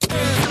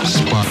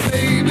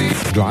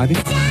Driving.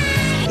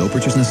 No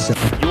purchase necessary.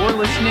 You're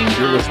listening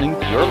to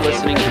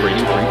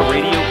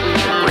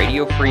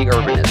Radio Free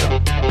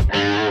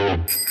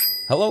Urbanism.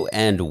 Hello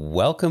and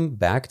welcome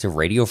back to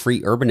Radio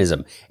Free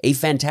Urbanism, a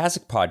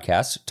fantastic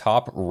podcast,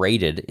 top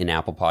rated in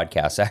Apple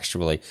Podcasts,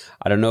 actually.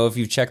 I don't know if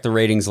you've checked the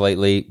ratings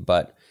lately,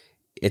 but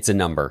it's a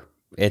number.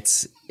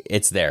 It's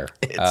there.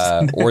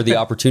 Or the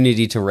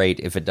opportunity to rate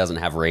if it doesn't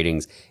have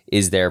ratings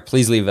is there.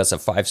 Please leave us a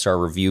 5-star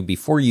review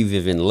before you've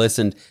even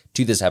listened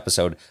to this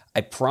episode.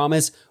 I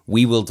promise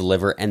we will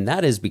deliver, and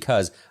that is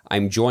because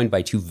I'm joined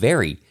by two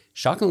very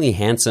shockingly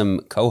handsome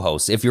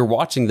co-hosts. If you're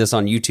watching this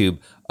on YouTube,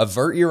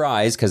 avert your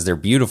eyes because they're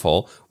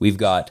beautiful. We've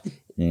got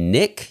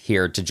Nick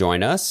here to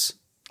join us.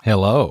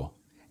 Hello.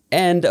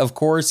 And, of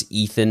course,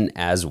 Ethan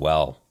as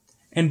well.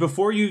 And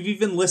before you've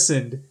even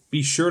listened,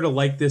 be sure to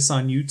like this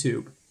on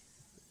YouTube.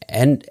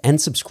 And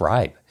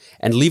subscribe.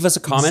 And leave us a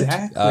comment.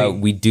 Exactly.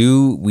 We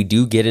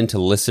do get into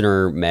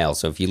listener mail.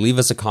 So if you leave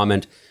us a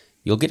comment,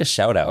 you'll get a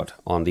shout out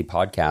on the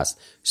podcast.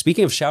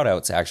 Speaking of shout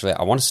outs, actually,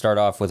 I want to start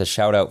off with a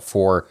shout out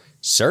for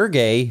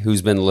Sergey,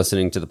 who's been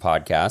listening to the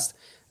podcast.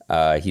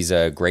 He's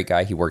a great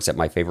guy. He works at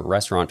my favorite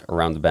restaurant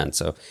around the bend.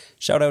 So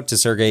shout out to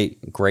Sergey,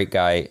 great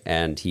guy,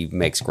 and he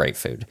makes great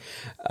food.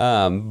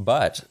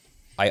 But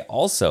I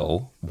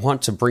also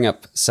want to bring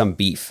up some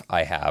beef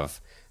I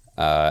have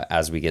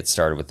as we get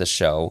started with the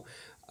show.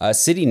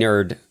 City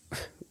Nerd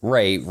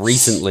Ray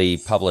recently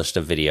published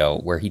a video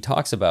where he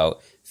talks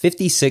about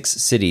 56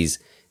 cities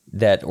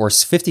or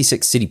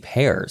 56 city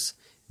pairs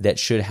that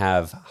should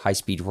have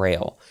high-speed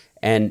rail.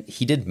 And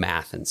he did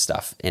math and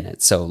stuff in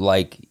it. So,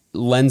 like,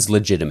 lends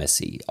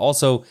legitimacy.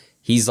 Also,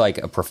 he's like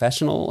a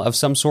professional of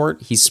some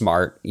sort. He's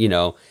smart, you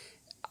know.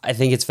 I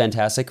think it's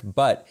fantastic.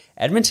 But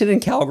Edmonton and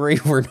Calgary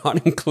were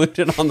not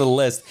included on the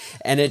list.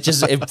 And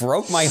it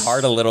broke my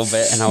heart a little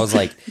bit. And I was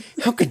like,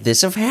 how could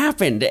this have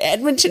happened?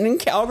 Edmonton and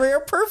Calgary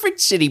are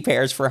perfect city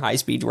pairs for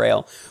high-speed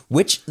rail,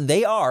 which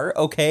they are,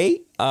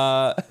 okay?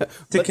 But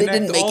they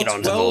didn't make it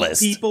onto the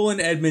list. People in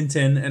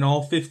Edmonton and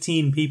all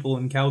 15 people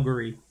in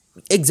Calgary.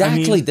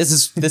 Exactly. I mean,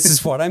 this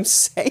is what I'm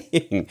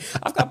saying.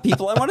 I've got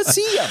people I want to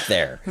see up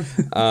there.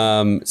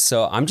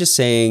 So I'm just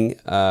saying,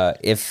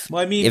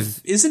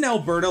 isn't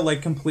Alberta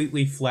like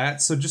completely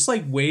flat? So just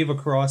like wave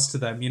across to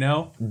them, you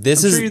know. I'm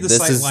sure the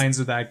sight lines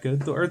are that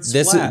good, or it's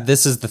flat.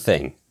 This is the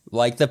thing.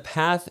 Like the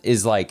path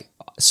is like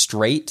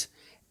straight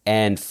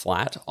and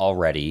flat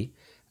already.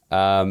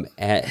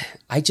 And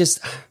I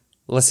just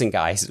listen,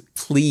 guys.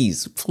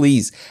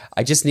 Please.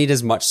 I just need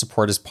as much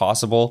support as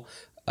possible.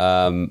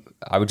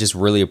 I would just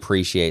really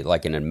appreciate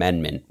like an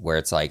amendment where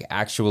it's like,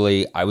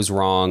 actually, I was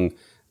wrong.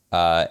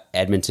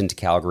 Edmonton to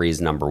Calgary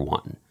is number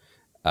one.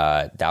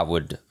 That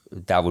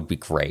would be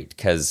great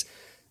because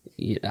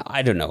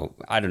I don't know.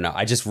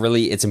 I just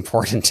really, it's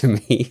important to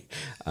me.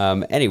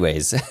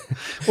 Anyways,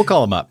 we'll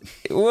call him up.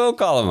 We'll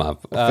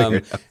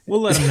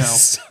We'll let him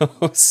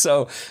know.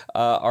 So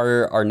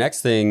our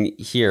next thing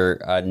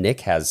here,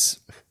 Nick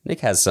has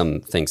some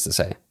things to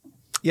say.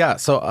 Yeah,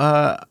 so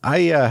I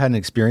had an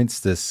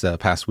experience this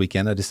past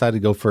weekend. I decided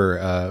to go for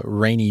a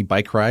rainy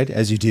bike ride,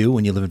 as you do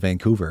when you live in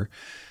Vancouver,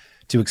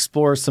 to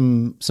explore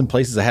some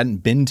places I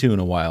hadn't been to in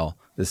a while,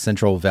 the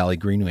Central Valley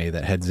Greenway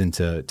that heads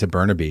into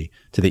Burnaby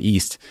to the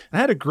east. I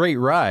had a great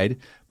ride,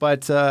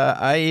 but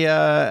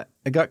I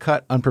got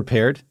caught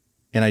unprepared,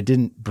 and I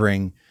didn't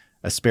bring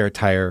a spare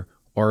tire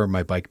or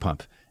my bike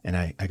pump, and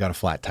I got a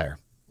flat tire,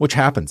 which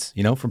happens,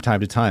 you know, from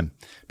time to time.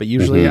 But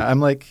usually I'm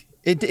like,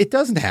 it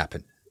doesn't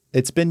happen.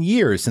 It's been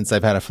years since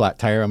I've had a flat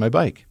tire on my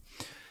bike.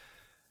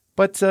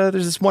 But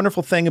there's this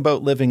wonderful thing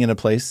about living in a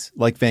place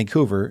like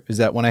Vancouver is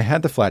that when I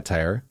had the flat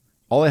tire,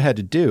 all I had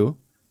to do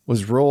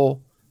was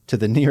roll to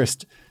the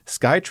nearest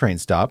SkyTrain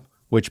stop,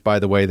 which, by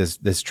the way,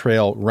 this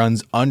trail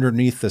runs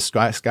underneath the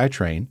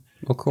SkyTrain.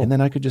 Oh, cool. And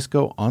then I could just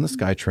go on the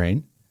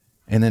SkyTrain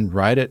and then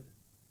ride it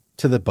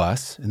to the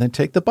bus and then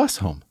take the bus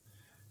home.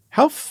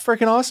 How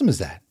freaking awesome is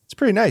that? It's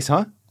pretty nice,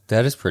 huh?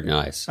 That is pretty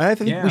nice. I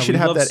think we should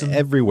have that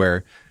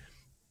everywhere.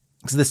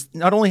 So this,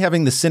 not only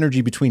having the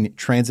synergy between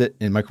transit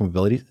and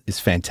micromobility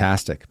is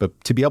fantastic,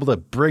 but to be able to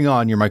bring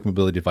on your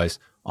micromobility device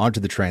onto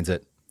the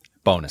transit,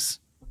 bonus.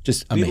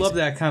 Just amazing. We love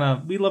that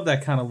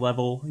kind of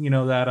level, you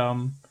know, that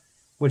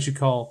what you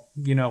call,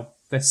 you know,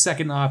 the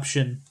second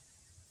option.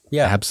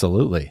 Yeah.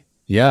 Absolutely.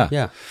 Yeah.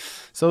 Yeah.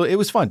 So it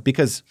was fun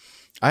because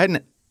I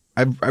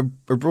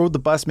rode the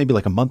bus maybe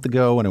like a month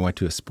ago when I went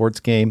to a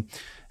sports game.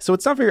 So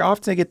it's not very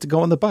often I get to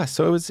go on the bus.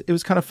 So it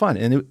was kind of fun.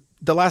 And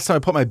the last time I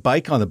put my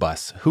bike on the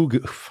bus,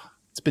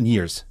 it's been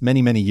years,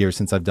 many, many years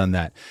since I've done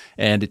that.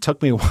 And it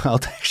took me a while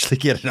to actually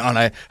get it on.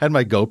 I had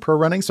my GoPro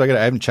running, so I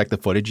haven't checked the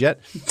footage yet.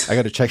 I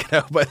got to check it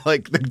out. But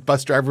like the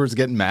bus driver was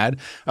getting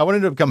mad. I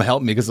wanted him to come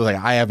help me because I was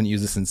like, I haven't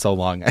used this in so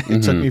long.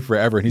 It took me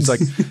forever. And he's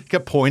like,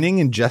 kept pointing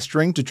and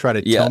gesturing to try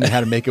to tell me how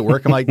to make it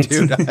work. I'm like,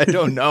 dude, I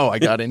don't know. I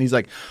got it. And he's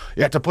like,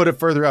 you have to put it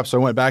further up. So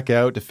I went back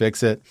out to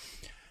fix it.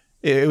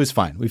 It was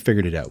fine. We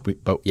figured it out.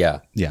 Yeah.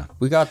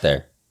 We got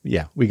there.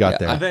 Yeah, we got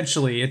there.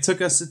 Eventually. It took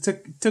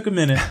a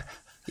minute.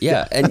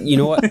 Yeah, and you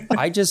know what?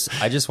 I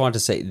just want to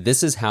say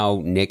this is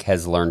how Nick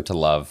has learned to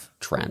love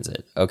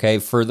transit. Okay,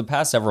 for the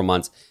past several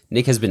months,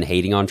 Nick has been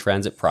hating on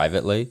transit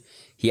privately.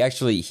 He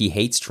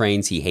hates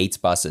trains, he hates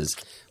buses,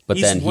 but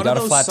then he got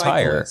a flat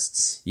tire.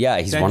 Yeah,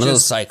 he's one of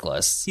those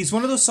cyclists. He's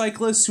one of those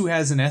cyclists who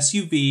has an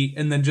SUV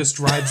and then just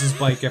rides his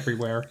bike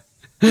everywhere.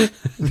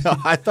 No,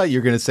 I thought you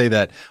were going to say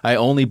that I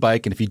only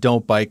bike, and if you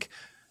don't bike,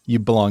 you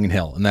belong in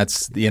hell, and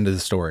that's the end of the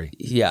story.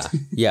 Yeah.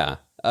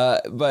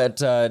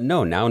 But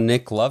no, now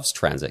Nick loves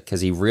transit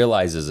because he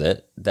realizes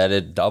that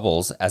it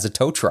doubles as a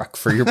tow truck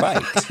for your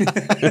bike.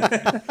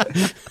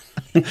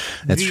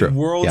 That's true. The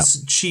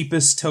world's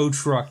cheapest tow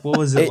truck. What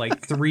was it,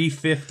 like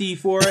 $350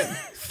 for it?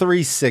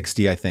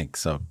 $360, I think.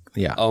 So,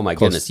 yeah. Oh, my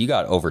goodness. You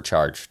got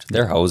overcharged.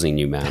 They're hosing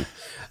you, man.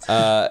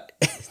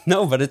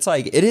 No, but it's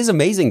like, it is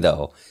amazing,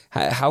 though,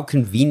 how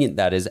convenient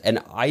that is. And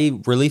I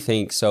really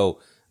think so.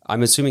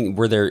 I'm assuming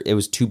it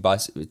was two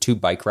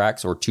bike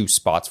racks or two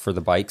spots for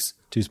the bikes.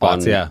 Two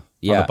spots, on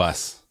the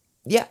bus.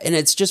 Yeah, and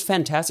it's just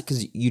fantastic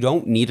because you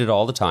don't need it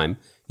all the time.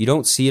 You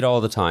don't see it all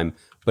the time,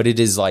 but it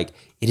is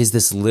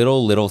this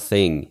little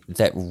thing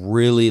that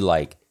really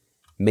like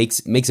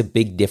makes a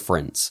big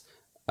difference.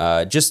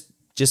 Just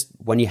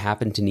when you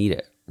happen to need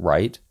it,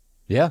 right?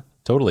 Yeah,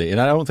 totally. And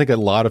I don't think a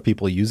lot of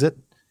people use it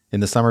in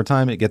the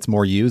summertime. It gets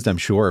more used, I'm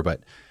sure,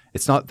 but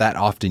it's not that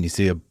often you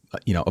see a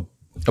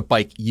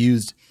bike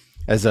used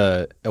as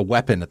a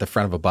weapon at the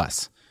front of a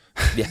bus.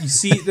 Yeah. You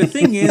see, the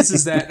thing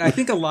is that I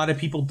think a lot of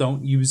people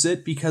don't use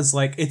it because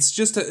like it's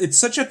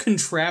such a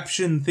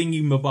contraption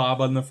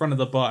thingy-mabob on the front of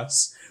the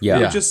bus. Yeah.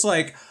 You're just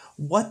like,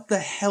 what the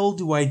hell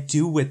do I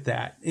do with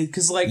that?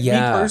 Because me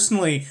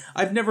personally,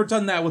 I've never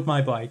done that with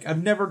my bike.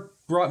 I've never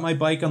brought my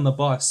bike on the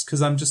bus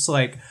because I'm just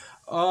like,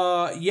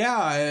 I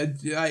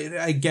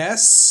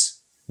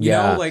guess. You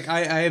know, like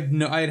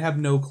I'd have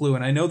no clue.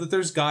 And I know that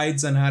there's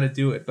guides on how to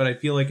do it, but I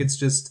feel like it's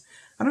just,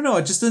 I don't know.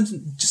 It just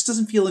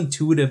doesn't feel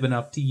intuitive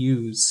enough to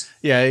use.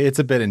 Yeah, it's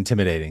a bit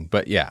intimidating,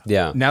 but yeah.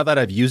 Now that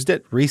I've used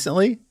it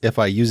recently, if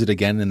I use it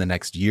again in the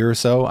next year or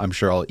so, I'm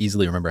sure I'll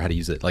easily remember how to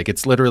use it. Like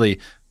it's literally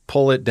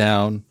pull it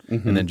down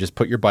and then just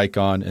put your bike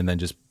on and then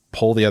just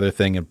pull the other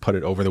thing and put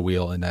it over the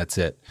wheel and that's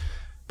it.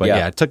 But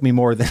yeah it took me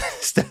more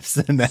steps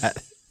than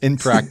that in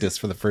practice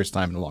for the first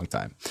time in a long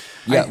time.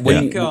 Yeah,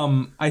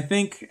 I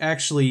think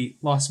actually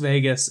Las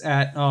Vegas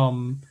at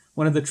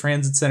one of the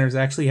transit centers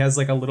actually has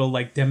like a little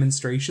like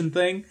demonstration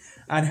thing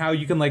on how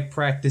you can like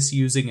practice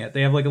using it.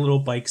 They have like a little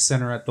bike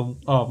center at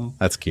the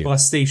that's cute.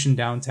 Bus station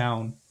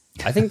downtown.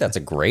 I think that's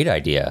a great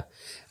idea.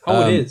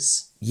 It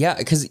is. Yeah,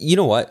 because you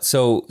know what?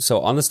 So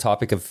on this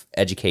topic of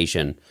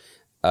education,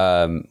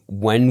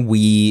 when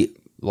we're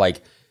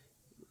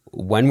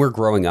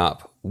growing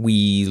up,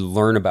 we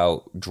learn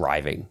about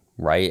driving,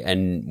 right?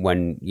 And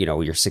when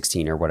you're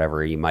 16 or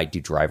whatever, you might do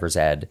driver's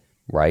ed,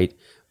 right?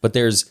 But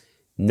there's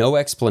no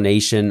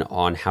explanation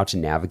on how to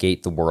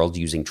navigate the world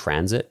using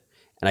transit.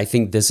 And I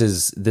think this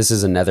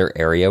is another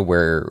area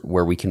where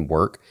we can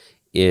work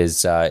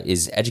is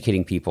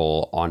educating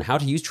people on how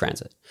to use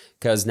transit.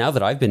 Because now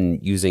that I've been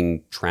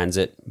using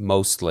transit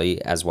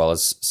mostly as well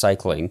as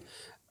cycling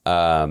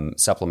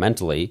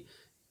supplementally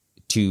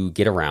to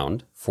get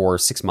around for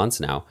 6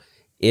 months now,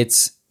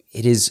 it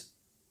is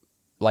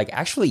like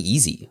actually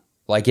easy.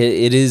 Like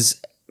it is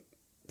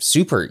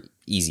super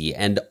easy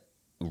and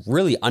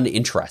really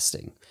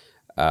uninteresting.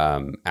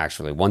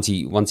 Actually, once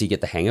you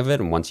get the hang of it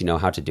and once you know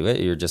how to do it,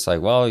 you're just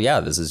like, well, yeah,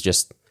 this is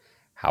just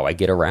how I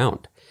get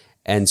around.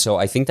 And so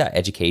I think that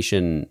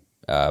education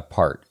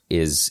part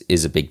is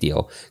a big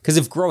deal. Because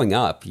if growing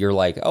up, you're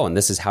like, oh, and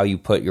this is how you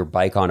put your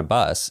bike on a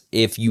bus.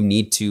 If you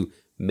need to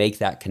make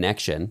that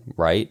connection,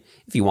 right?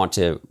 If you want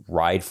to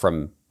ride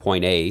from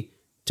point A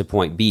to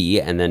point B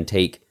and then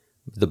take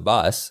the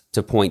bus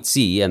to point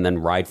C and then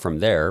ride from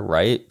there,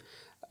 right?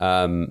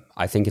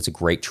 I think it's a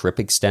great trip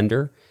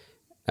extender.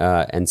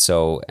 And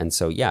so,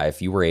 yeah,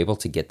 if you were able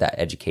to get that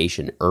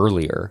education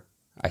earlier,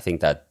 I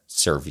think that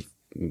serve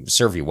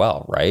you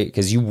well, right?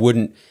 Because you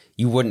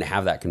wouldn't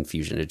have that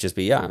confusion. It'd just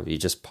be, you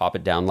just pop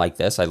it down like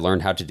this. I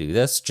learned how to do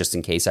this just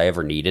in case I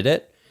ever needed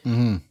it.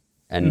 Mm-hmm.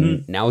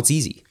 And now it's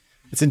easy.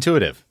 It's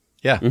intuitive.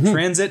 Yeah. Mm-hmm.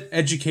 Transit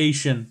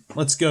education.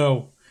 Let's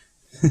go.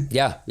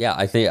 Yeah.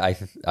 I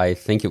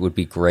think it would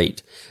be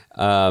great.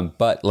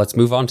 But let's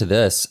move on to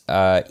this.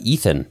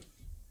 Ethan.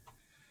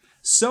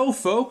 So,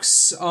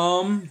 folks,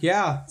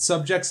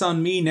 subject's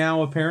on me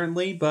now,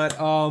 apparently. But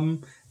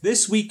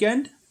this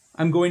weekend,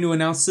 I'm going to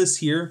announce this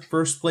here.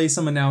 First place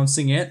I'm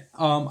announcing it.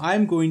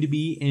 I'm going to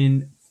be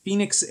in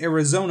Phoenix,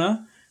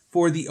 Arizona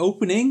for the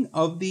opening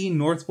of the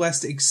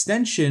Northwest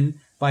Extension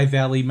by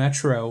Valley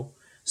Metro.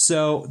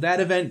 So that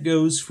event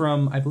goes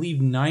from, I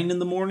believe, 9 in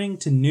the morning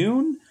to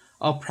noon.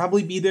 I'll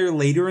probably be there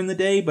later in the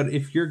day, but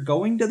if you're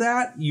going to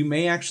that, you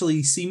may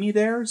actually see me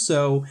there.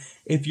 So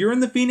if you're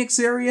in the Phoenix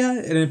area,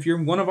 and if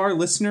you're one of our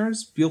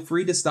listeners, feel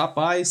free to stop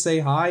by, say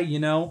hi,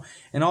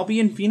 and I'll be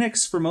in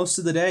Phoenix for most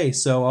of the day.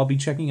 So I'll be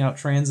checking out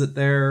transit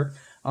there.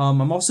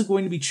 I'm also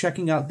going to be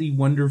checking out the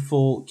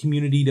wonderful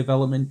community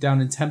development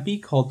down in Tempe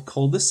called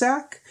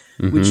Cul-de-sac,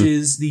 which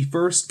is the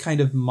first kind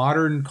of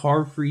modern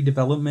car-free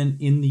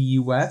development in the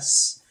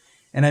U.S.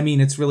 And I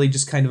mean, it's really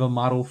just kind of a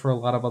model for a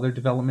lot of other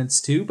developments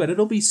too, but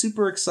it'll be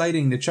super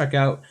exciting to check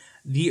out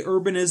the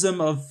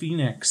urbanism of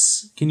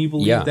Phoenix. Can you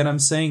believe that I'm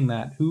saying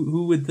that?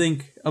 Who would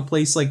think a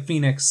place like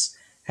Phoenix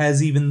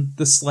has even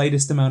the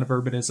slightest amount of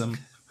urbanism?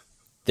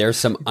 There's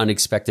some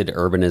unexpected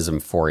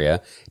urbanism for you.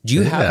 Do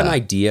you have an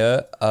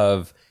idea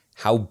of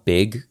how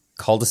big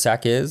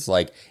cul-de-sac is?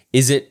 Like,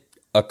 is it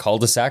a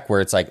cul-de-sac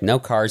where it's like no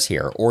cars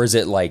here, or is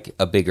it like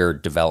a bigger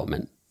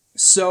development?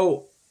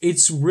 So I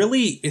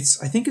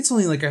think it's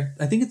only like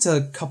I think it's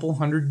a couple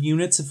hundred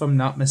units if I'm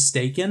not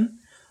mistaken.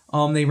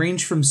 They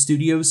range from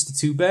studios to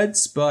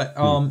 2-beds, but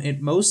it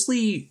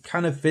mostly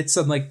kind of fits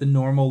on like the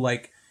normal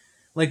like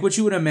what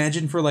you would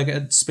imagine for like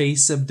a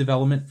space of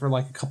development for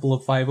like a couple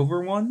of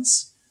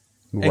 5/1s.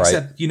 Right.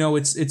 Except,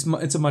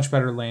 it's a much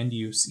better land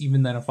use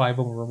even than a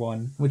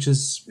 5/1, which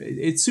is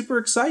it's super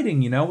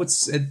exciting.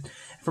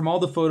 From all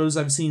the photos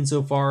I've seen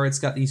so far, it's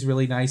got these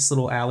really nice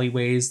little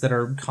alleyways that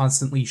are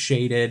constantly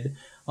shaded.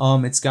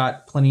 It's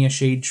got plenty of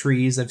shade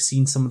trees. I've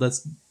seen some of the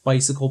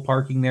bicycle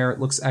parking there. It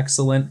looks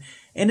excellent.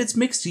 And it's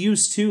mixed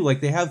use too.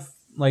 Like they have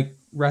like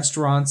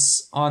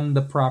restaurants on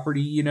the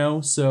property,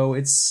 so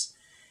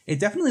it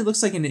definitely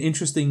looks like an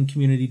interesting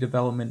community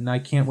development, and I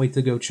can't wait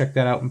to go check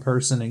that out in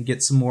person and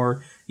get some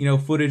more,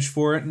 footage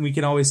for it, and we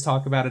can always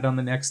talk about it on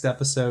the next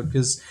episode,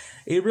 because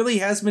it really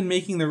has been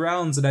making the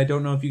rounds, and I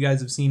don't know if you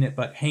guys have seen it,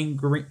 but Hank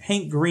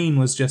Green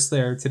was just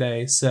there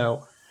today,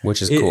 so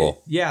which is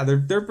cool. Yeah,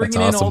 they're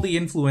bringing in all the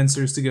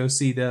influencers to go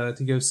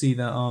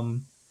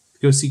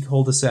see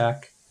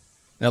Cul-de-sac.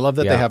 I love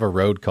that they have a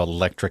road called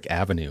Electric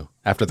Avenue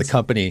after the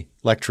company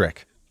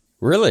Electric.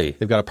 Really?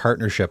 They've got a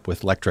partnership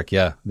with Electric.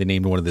 Yeah, they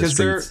named one of the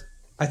streets.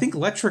 I think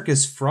Electric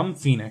is from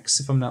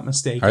Phoenix, if I'm not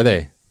mistaken. Are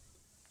they?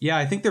 Yeah,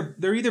 I think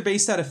they're either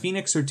based out of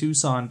Phoenix or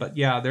Tucson, but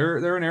yeah,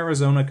 they're an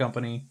Arizona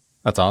company.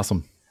 That's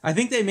awesome. I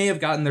think they may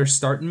have gotten their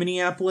start in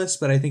Minneapolis,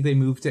 but I think they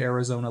moved to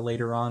Arizona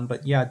later on.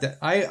 But yeah,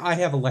 I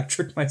have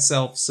Electric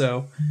myself,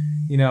 so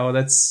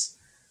that's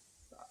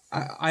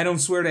I don't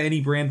swear to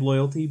any brand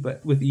loyalty,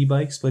 but with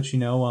e-bikes, but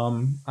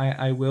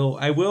I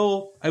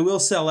will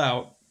sell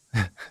out.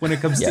 When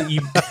it comes to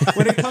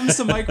when it comes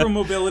to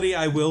micromobility,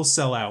 I will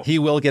sell out. He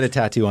will get a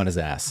tattoo on his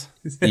ass.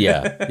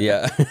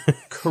 Yeah.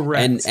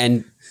 Correct.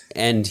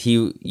 And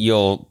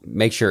you'll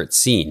make sure it's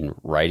seen,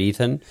 right,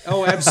 Ethan?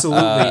 Oh,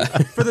 absolutely.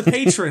 For the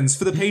patrons.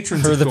 For the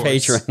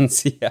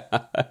patrons,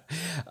 yeah.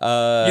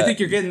 You think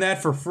you're getting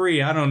that for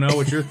free? I don't know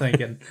what you're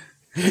thinking.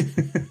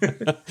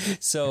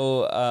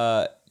 So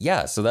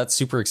that's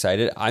super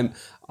excited.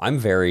 I'm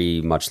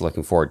very much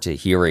looking forward to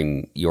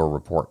hearing your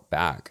report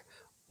back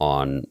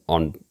on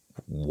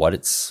what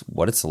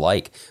it's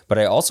like, but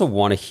I also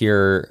want to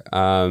hear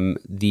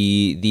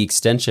the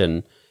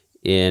extension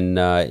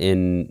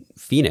in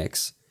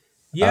Phoenix.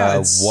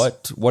 Yeah.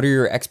 What are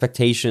your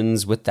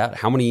expectations with that?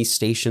 How many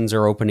stations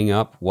are opening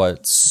up?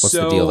 What's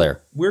the deal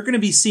there? We're going to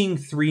be seeing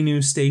 3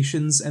 new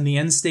stations, and the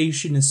end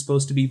station is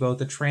supposed to be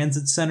both a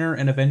transit center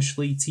and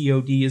eventually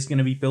TOD is going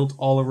to be built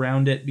all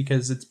around it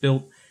because it's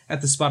built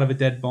at the spot of a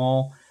dead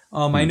mall.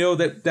 I know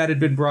that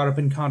had been brought up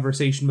in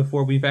conversation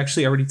before. We've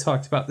actually already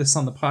talked about this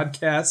on the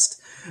podcast.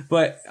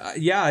 But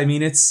I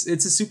mean, it's a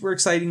super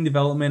exciting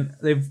development.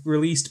 They've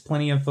released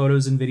plenty of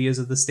photos and videos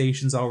of the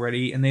stations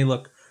already, and they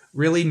look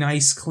really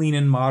nice, clean,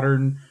 and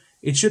modern.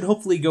 It should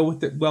hopefully go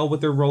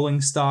with their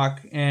rolling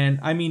stock. And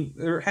I mean,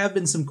 there have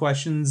been some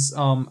questions.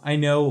 I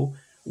know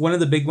one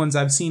of the big ones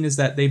I've seen is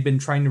that they've been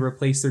trying to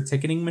replace their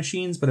ticketing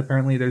machines, but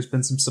apparently there's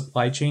been some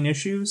supply chain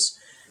issues.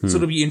 So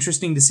it'll be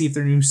interesting to see if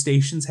their new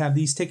stations have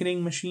these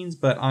ticketing machines,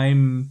 but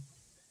I'm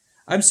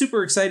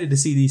super excited to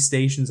see these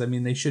stations. I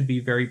mean, they should be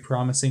very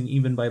promising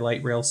even by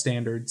light rail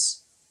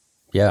standards.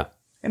 Yeah.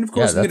 And of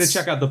course, I'm going to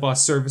check out the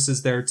bus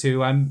services there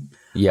too.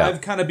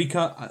 I've kind of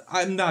become,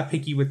 I'm not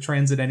picky with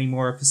transit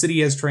anymore. If the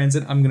city has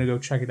transit, I'm going to go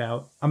check it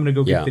out. I'm going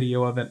to go get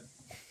video of it.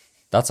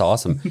 That's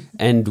awesome.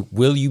 And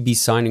will you be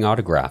signing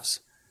autographs?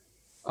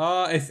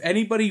 If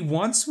anybody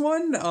wants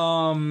one,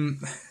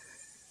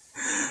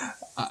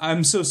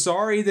 I'm so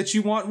sorry that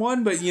you want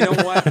one, but you know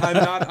what?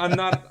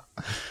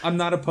 I'm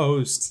not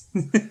opposed.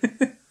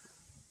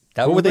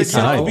 What would they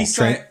sign?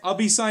 I'll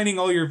be signing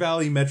all your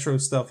Valley Metro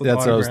stuff with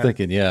That's autograph. what I was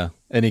thinking, yeah.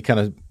 Any kind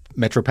of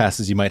Metro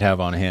passes you might have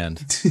on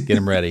hand. Get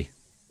them ready.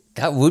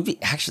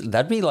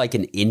 That'd be like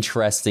an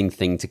interesting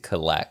thing to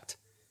collect.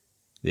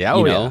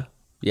 Yeah,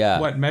 Yeah.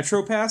 What,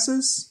 Metro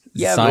passes?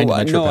 Yeah, I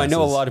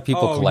know a lot of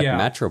people collect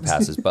Metro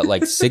passes, but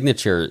like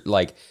signature,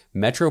 like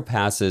Metro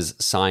passes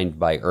signed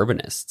by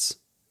urbanists.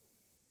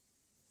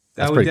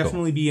 That would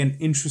definitely be an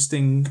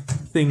interesting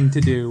thing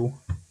to do.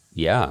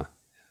 Yeah.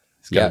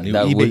 That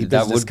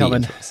would be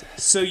coming.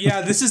 So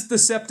this is the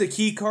SEPTA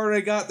key card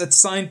I got that's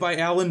signed by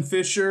Alan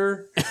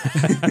Fisher.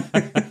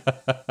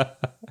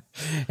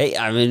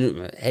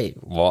 Hey,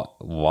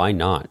 why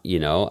not?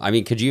 I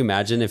mean, could you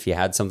imagine if you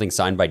had something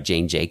signed by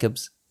Jane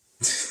Jacobs?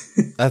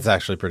 That's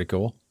actually pretty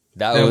cool.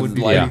 That would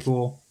be pretty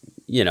cool.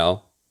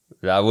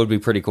 That would be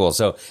pretty cool.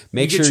 So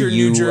make you sure get your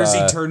you New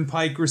Jersey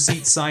Turnpike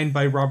receipt signed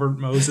by Robert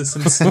Moses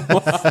himself.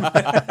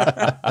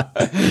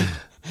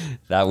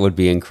 That would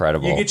be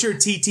incredible. You get your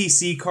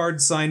TTC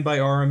card signed by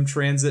RM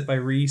Transit by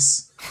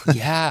Reese.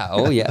 Yeah.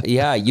 Oh, yeah.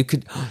 Yeah. You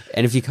could.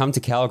 And if you come to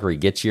Calgary,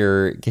 get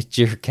your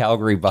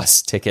Calgary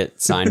bus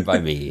ticket signed by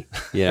me.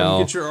 You know,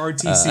 get your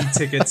RTC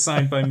ticket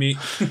signed by me.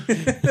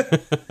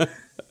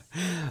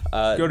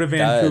 Go to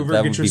Vancouver,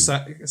 that get your be...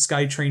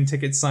 SkyTrain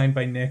ticket signed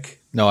by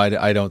Nick. No,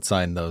 I don't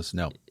sign those.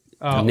 No.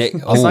 Oh. Nick,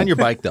 I'll sign your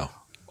bike though.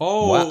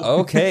 Oh, wow.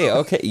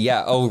 Okay.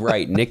 Yeah. Oh,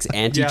 right. Nick's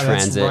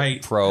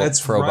anti-transit pro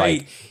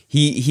bike.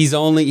 He's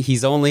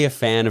only a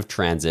fan of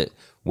transit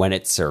when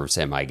it serves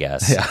him, I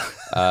guess.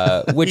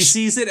 Yeah. Which he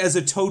sees it as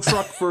a tow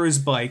truck for his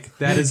bike.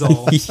 That is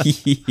all.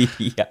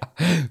 Yeah.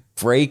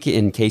 Brake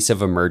in case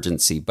of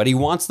emergency, but he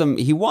wants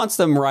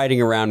them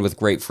riding around with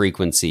great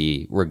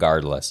frequency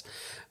regardless.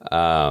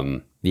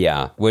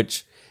 Yeah.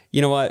 Which,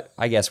 you know what?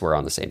 I guess we're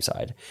on the same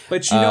side.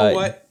 But you know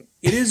what?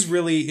 It is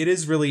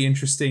really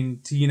interesting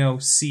to,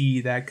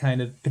 see that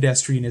kind of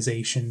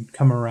pedestrianization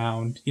come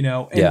around,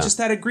 and just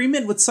that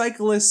agreement with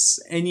cyclists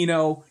and,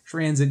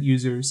 transit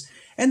users.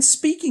 And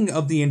speaking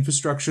of the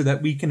infrastructure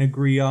that we can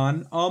agree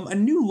on, a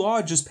new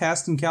law just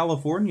passed in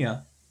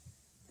California.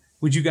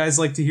 Would you guys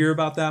like to hear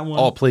about that one?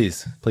 Oh,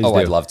 please do.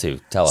 I'd love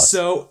to. Tell us.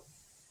 So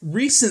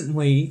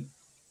recently,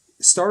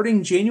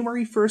 starting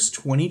January 1st,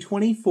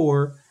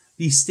 2024,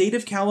 the state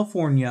of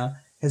California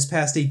has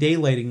passed a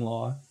daylighting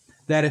law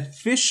that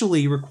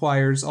officially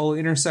requires all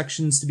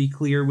intersections to be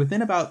clear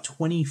within about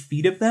 20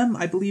 feet of them,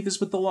 I believe is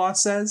what the law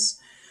says.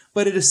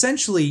 But it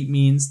essentially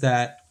means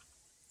that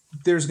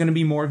there's going to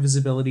be more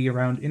visibility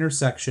around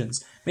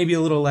intersections. Maybe a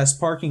little less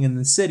parking in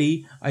the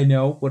city. I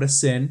know, what a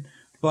sin.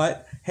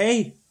 But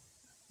hey,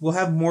 we'll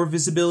have more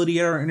visibility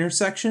at our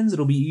intersections.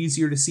 It'll be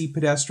easier to see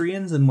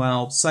pedestrians. And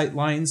while sight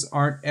lines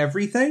aren't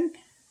everything,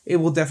 it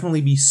will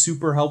definitely be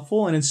super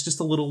helpful. And it's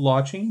just a little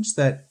law change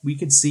that we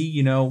could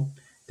see,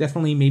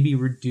 definitely maybe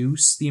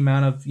reduce the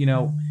amount of,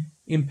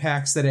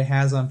 impacts that it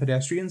has on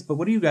pedestrians. But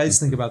what do you guys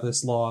think about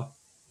this law?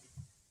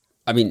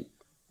 I mean,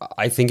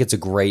 I think it's a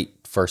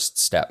great first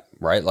step,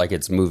 right? Like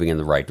it's moving in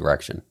the right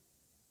direction.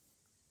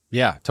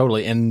 Yeah,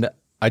 totally. And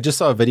I just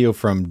saw a video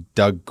from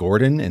Doug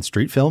Gordon in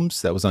Street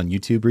Films that was on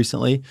YouTube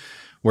recently,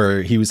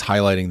 where he was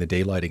highlighting the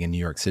daylighting in New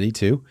York City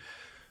too.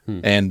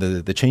 And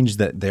the changes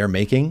that they're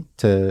making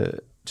to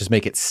just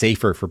make it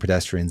safer for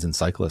pedestrians and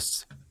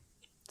cyclists.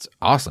 It's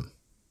awesome.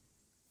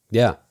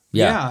 Yeah.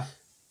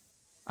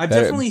 I've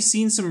definitely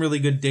seen some really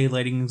good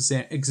daylighting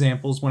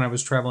examples when I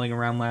was traveling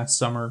around last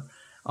summer.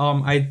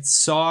 I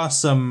saw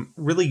some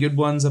really good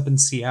ones up in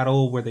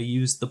Seattle where they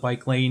used the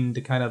bike lane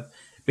to kind of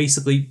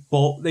basically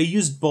they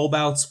used bulb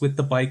outs with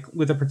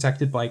a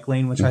protected bike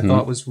lane, which I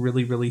thought was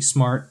really, really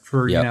smart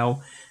for,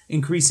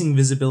 increasing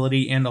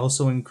visibility and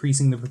also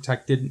increasing the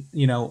protected,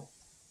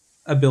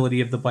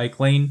 ability of the bike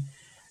lane.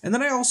 And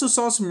then I also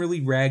saw some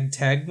really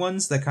ragtag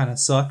ones that kind of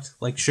sucked.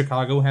 Like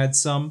Chicago had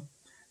some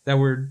that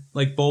were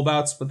like bulb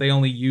outs, but they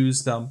only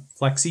used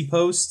flexi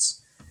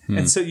posts.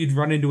 And so you'd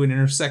run into an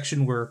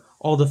intersection where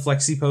all the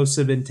flexi posts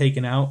have been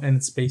taken out, and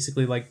it's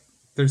basically like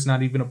there's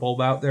not even a bulb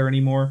out there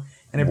anymore,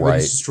 and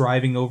everybody's just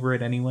driving over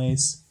it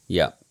anyways.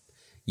 Yeah.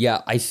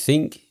 I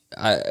think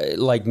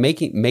like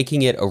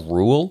making it a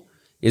rule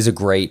is a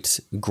great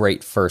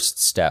first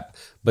step,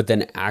 but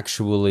then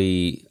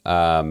actually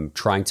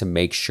trying to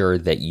make sure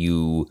that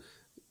you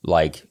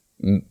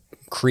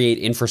create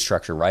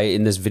infrastructure, right?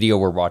 In this video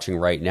we're watching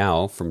right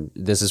now,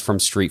 this is from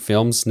Street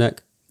Films,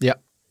 Nick.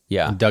 Yep.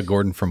 Yeah. And Doug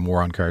Gordon from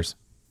War on Cars.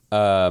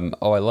 I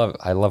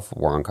love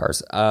War on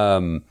Cars.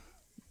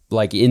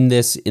 Like in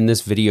this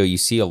video, you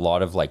see a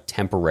lot of like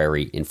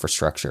temporary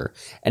infrastructure,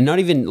 and not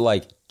even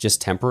like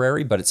just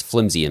temporary, but it's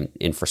flimsy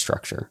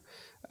infrastructure.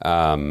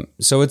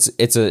 So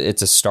it's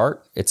a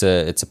start. It's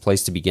a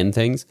place to begin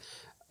things.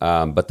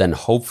 But then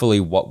hopefully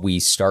what we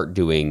start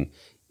doing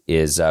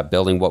is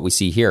building what we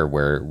see here,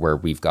 where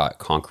we've got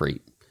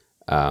concrete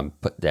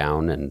put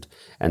down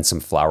and some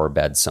flower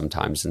beds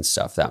sometimes and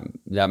stuff.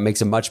 That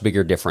makes a much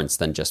bigger difference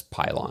than just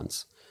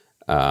pylons,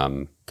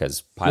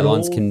 because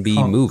pylons can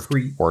be moved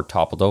or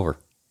toppled over.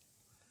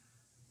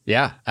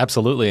 Yeah,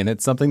 absolutely. And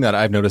it's something that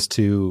I've noticed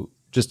too,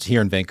 just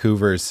here in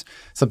Vancouver, is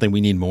something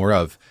we need more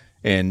of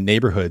in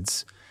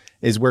neighborhoods,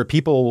 is where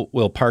people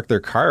will park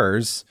their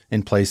cars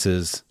in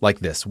places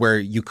like this, where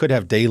you could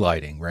have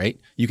daylighting, right?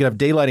 You could have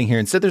daylighting here.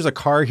 Instead, there's a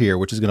car here,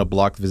 which is going to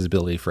block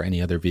visibility for any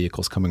other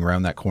vehicles coming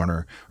around that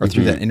corner or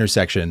through that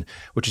intersection,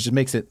 which just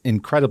makes it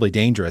incredibly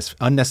dangerous,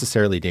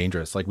 unnecessarily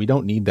dangerous. Like, we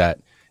don't need that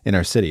in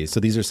our cities. So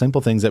these are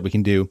simple things that we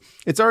can do.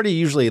 It's already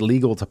usually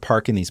illegal to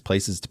park in these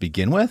places to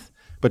begin with,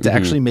 but to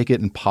actually make it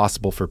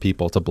impossible for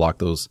people to block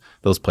those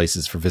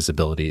places for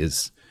visibility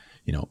is,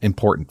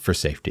 important for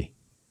safety.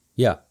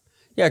 Yeah.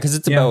 Yeah, because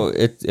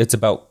it's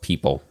about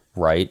people,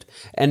 right?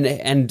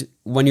 And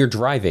when you're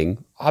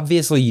driving,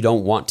 obviously you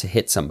don't want to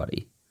hit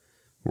somebody,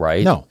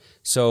 right? No.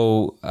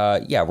 So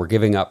we're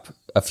giving up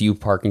a few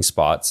parking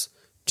spots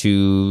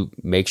to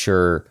make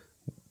sure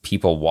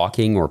people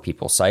walking or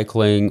people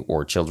cycling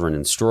or children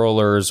in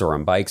strollers or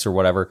on bikes or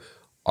whatever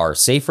are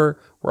safer.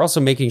 We're also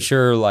making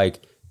sure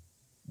like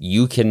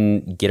you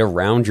can get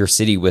around your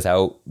city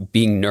without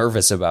being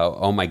nervous about,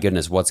 oh my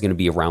goodness, what's going to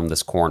be around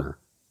this corner.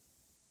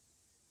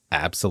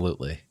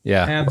 Absolutely.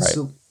 Yeah.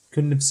 Absolutely. Right.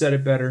 Couldn't have said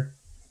it better.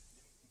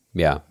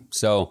 Yeah.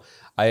 So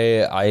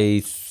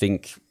I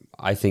think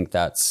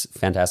that's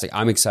fantastic.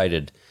 I'm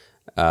excited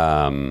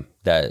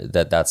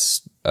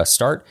that's a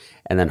start,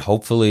 and then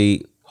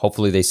hopefully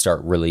they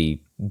start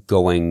really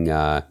going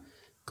kind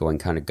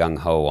of gung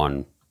ho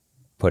on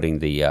putting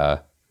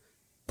the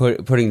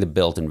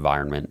built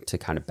environment to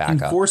kind of back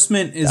up.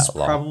 Enforcement is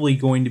probably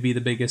going to be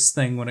the biggest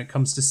thing when it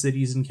comes to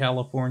cities in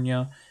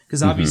California,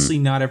 because obviously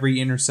not every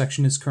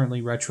intersection is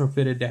currently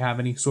retrofitted to have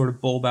any sort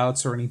of bulb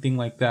outs or anything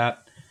like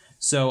that.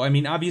 So, I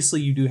mean, obviously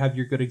you do have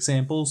your good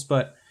examples,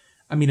 but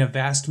I mean, a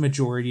vast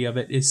majority of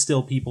it is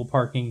still people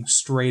parking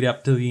straight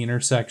up to the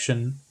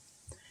intersection.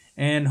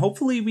 And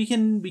hopefully we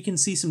can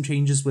see some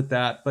changes with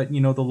that. But,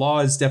 you know, the law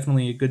is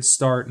definitely a good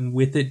start. And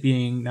with it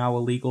being now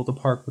illegal to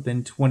park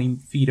within 20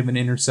 feet of an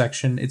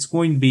intersection, it's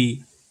going to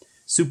be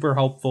super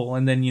helpful.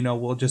 And then, you know,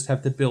 we'll just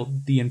have to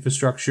build the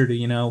infrastructure to,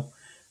 you know,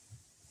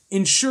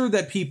 ensure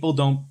that people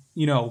don't,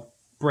 you know,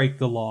 break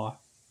the law.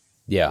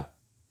 Yeah.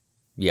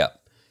 Yeah.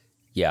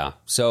 Yeah.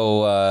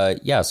 So,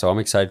 so I'm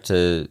excited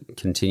to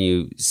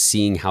continue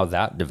seeing how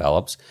that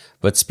develops.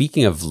 But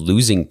speaking of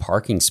losing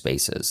parking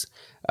spaces,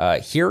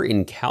 here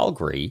in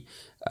Calgary,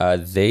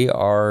 they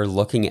are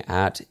looking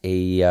at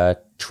a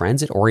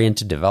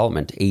transit-oriented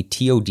development, a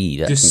TOD.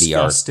 That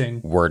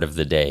disgusting. Can be our word of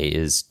the day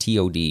is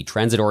TOD,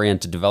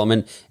 transit-oriented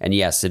development. And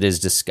yes, it is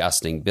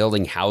disgusting.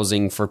 Building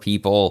housing for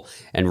people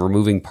and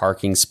removing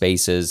parking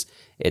spaces.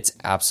 It's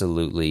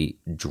absolutely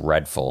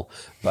dreadful.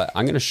 But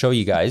I'm going to show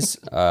you guys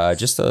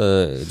just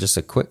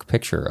a quick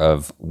picture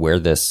of where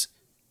this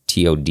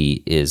TOD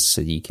is,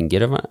 so you can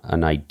get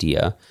an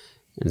idea.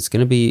 And it's going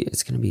to be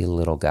a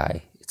little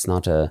guy. It's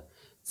not a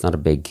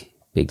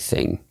big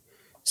thing.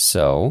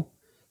 So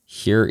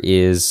here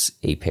is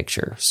a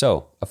picture.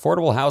 So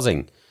affordable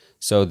housing.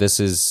 So this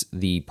is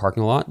the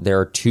parking lot. There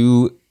are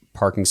two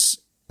parking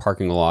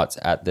lots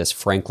at this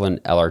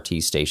Franklin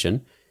LRT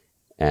station,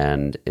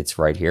 and it's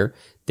right here.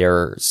 There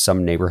are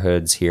some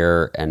neighborhoods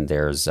here, and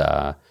there's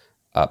up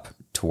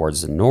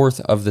towards the north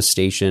of the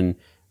station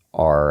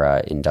are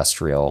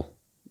industrial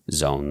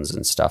zones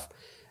and stuff.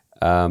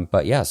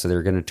 But yeah, so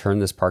they're going to turn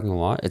this parking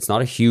lot. It's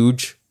not a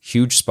huge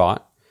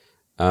spot,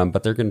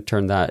 but they're going to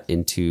turn that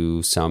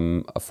into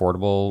some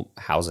affordable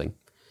housing,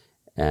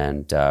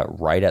 and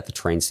right at the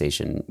train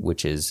station,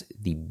 which is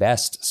the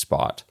best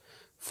spot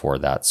for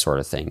that sort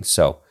of thing.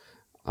 So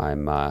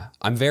I'm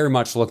very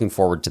much looking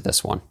forward to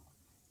this one.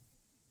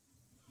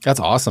 That's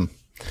awesome.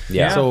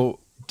 Yeah. So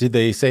did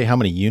they say how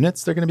many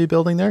units they're going to be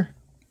building there?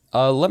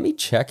 Let me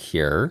check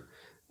here.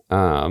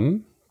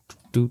 Because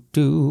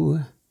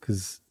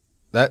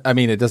that, I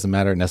mean, it doesn't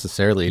matter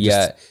necessarily.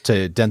 Just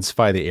to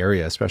densify the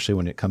area, especially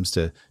when it comes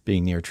to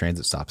being near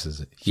transit stops,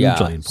 is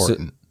hugely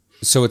important.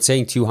 So it's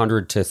saying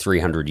 200 to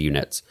 300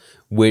 units,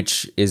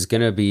 which is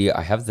going to be.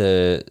 I have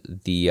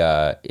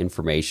the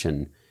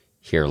information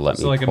here. Let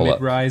me. So like a pull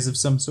mid-rise of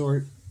some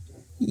sort.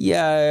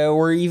 Yeah,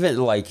 or even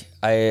like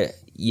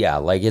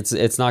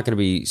it's not going to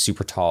be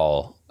super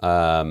tall,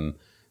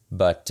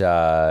 but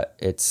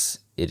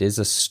it is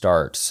a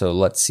start. So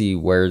let's see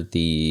where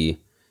the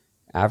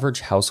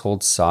average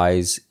household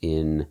size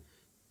in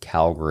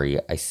Calgary,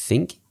 I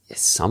think, is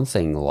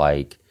something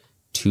like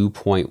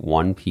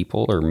 2.1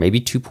 people, or maybe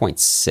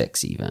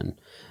 2.6 even.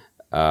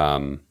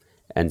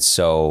 And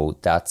so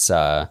that's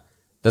going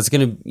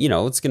to,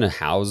 it's going to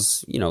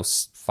house,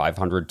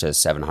 500 to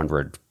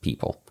 700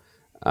 people,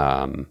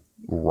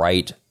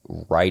 right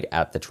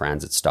at the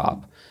transit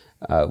stop,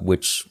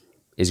 which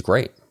is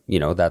great.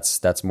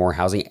 That's more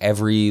housing.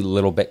 Every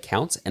little bit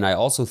counts. And I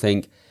also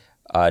think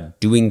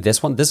doing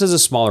this is a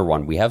smaller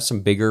one. We have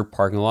some bigger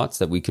parking lots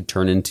that we could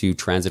turn into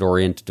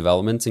transit-oriented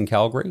developments in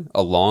Calgary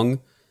along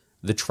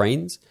the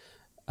trains.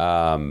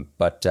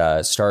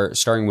 But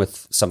starting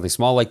with something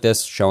small like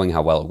this, showing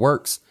how well it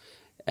works,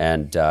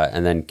 and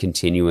then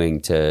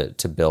continuing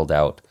to build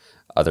out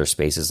other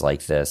spaces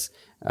like this.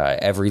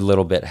 Every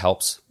little bit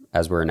helps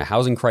as we're in a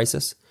housing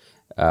crisis.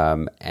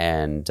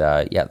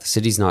 The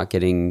city's not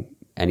getting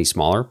any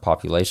smaller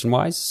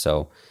population-wise,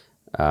 so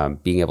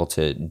being able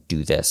to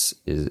do this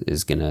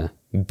is going to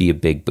be a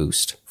big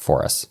boost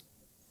for us.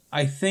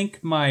 I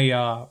think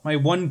my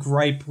one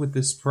gripe with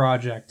this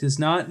project is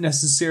not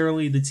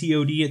necessarily the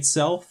TOD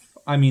itself.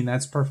 I mean,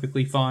 that's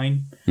perfectly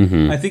fine.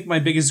 Mm-hmm. I think my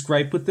biggest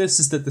gripe with this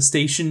is that the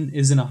station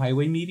is in a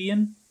highway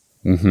median.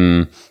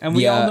 Mm-hmm. And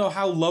we all know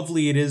how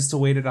lovely it is to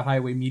wait at a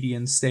highway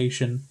median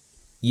station.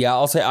 Yeah,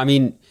 I'll say, I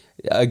mean,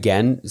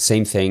 again,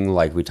 same thing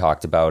like we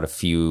talked about a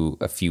few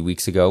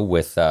weeks ago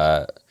with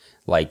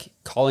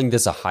calling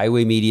this a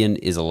highway median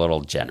is a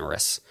little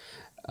generous.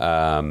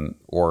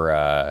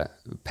 Or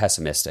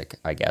pessimistic,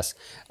 I guess.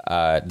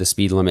 The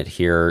speed limit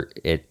here,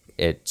 it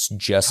it's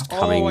just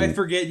coming. Oh, I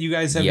forget you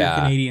guys have Yeah.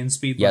 your Canadian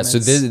speed Yeah,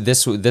 limits.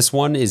 so this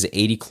one is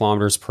 80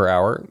 kilometers per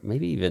hour,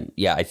 maybe even.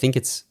 Yeah, I think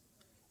it's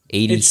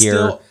 80 It's here.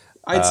 still-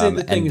 I'd say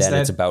the thing and is then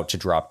it's that- about to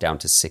drop down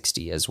to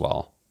 60 as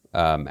well,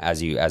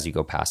 as you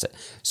go past it.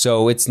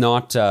 So it's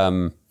not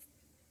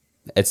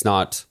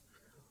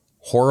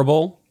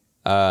horrible,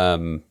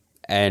 and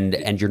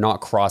you're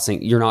not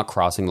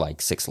crossing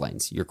like 6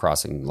 lanes. You're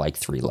crossing like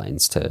 3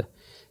 lanes to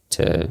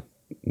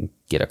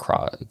get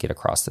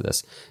across to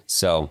this.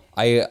 So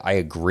I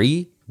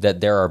agree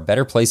that there are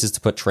better places to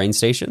put train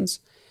stations,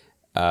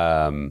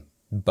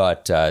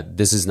 but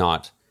this is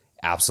not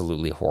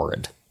absolutely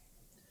horrid.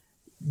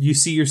 You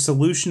see, your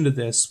solution to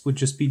this would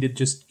just be to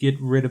just get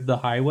rid of the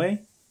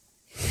highway.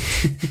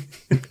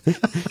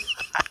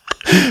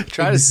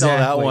 Try to sell that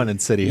Exactly. one in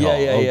City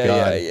Hall.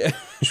 God.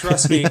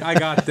 Trust me, I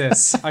got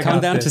this. Come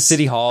down to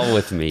City Hall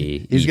with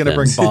me. He's going to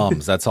Ethan. bring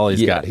bombs. That's all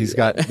he's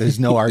got. There's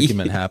no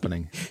argument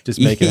happening. Just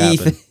make it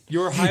happen.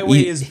 Your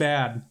highway is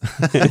bad.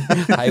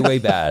 Highway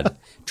bad.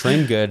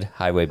 Train good,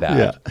 highway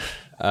bad.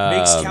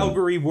 Makes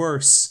Calgary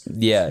worse.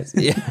 Yes.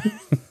 Yeah.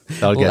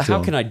 I'll Well, get to how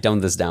him. can I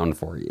dumb this down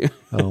for you?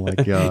 Oh my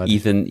God.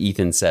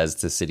 Ethan says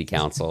to City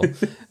Council,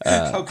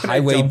 How can I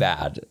highway dumb-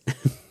 bad.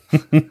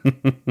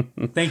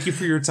 Thank you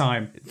for your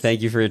time.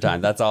 Thank you for your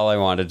time. That's all I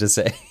wanted to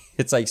say.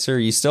 It's like, sir,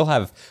 you still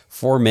have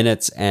 4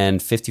 minutes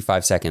and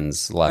 55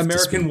 seconds left.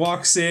 American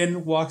walks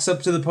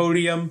up to the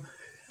podium.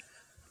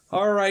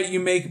 All right, you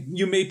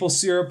maple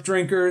syrup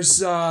drinkers,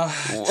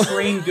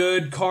 train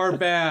good, car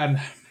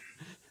bad.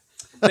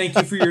 Thank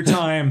you for your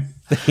time.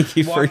 Thank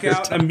you for Walk your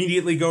out, time.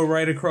 immediately go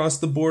right across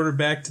the border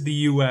back to the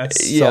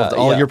U.S. Solved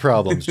all your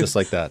problems just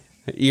like that.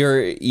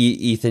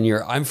 Ethan,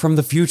 I'm from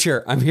the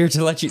future. I'm here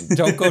to let you,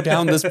 don't go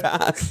down this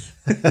path.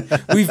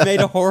 We've made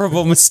a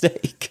horrible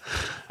mistake.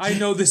 I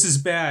know this is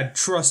bad.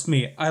 Trust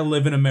me, I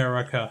live in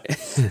America.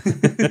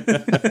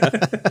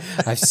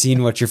 I've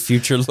seen what your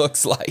future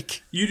looks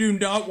like. You do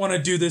not want to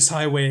do this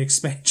highway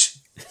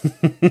expansion.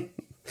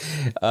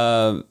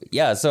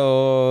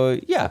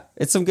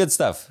 It's some good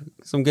stuff.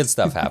 Some good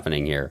stuff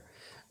happening here.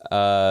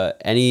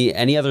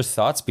 Any other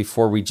thoughts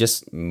before we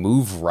just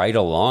move right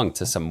along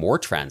to some more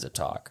transit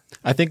talk?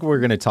 I think we're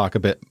going to talk a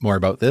bit more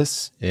about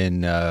this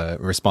in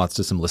response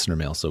to some listener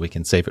mail, so we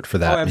can save it for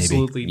that. Oh,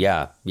 absolutely.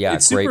 Yeah.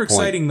 It's great super point.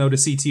 exciting, though, to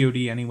see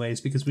TOD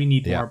anyways, because we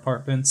need more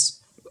apartments.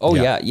 Oh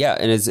Yeah. yeah,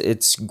 and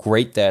it's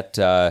great that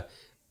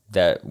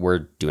that we're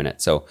doing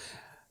it. So,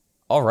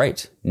 all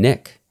right,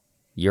 Nick,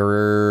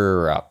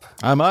 you're up.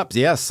 I'm up.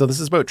 Yes. So this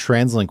is about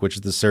TransLink, which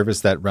is the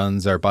service that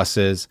runs our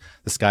buses,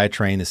 the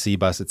SkyTrain, the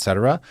C-Bus,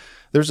 etc.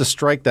 There's a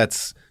strike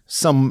that's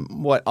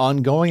somewhat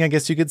ongoing, I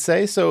guess you could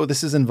say. So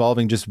this is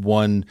involving just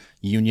one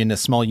union, a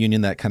small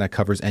union that kind of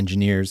covers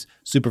engineers,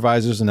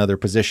 supervisors, and other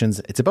positions.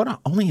 It's about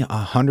only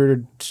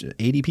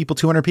 180 people,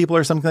 200 people,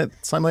 or something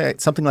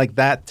like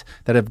that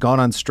have gone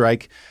on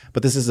strike.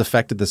 But this has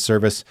affected the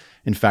service.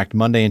 In fact,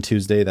 Monday and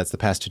Tuesday, that's the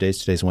past 2 days.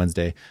 Today's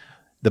Wednesday.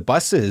 The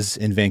buses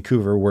in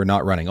Vancouver were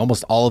not running.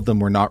 Almost all of them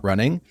were not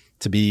running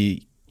to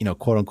be,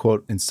 quote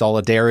unquote, in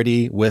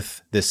solidarity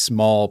with this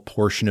small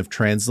portion of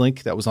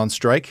TransLink that was on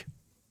strike.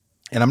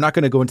 And I'm not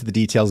going to go into the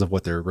details of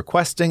what they're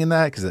requesting in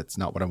that because that's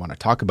not what I want to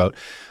talk about.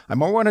 I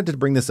more wanted to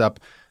bring this up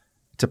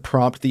to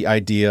prompt the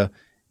idea,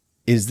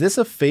 is this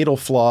a fatal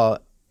flaw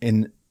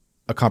in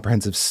a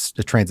comprehensive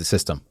transit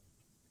system?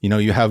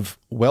 You have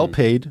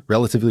well-paid,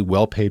 relatively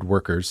well-paid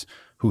workers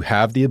who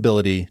have the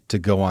ability to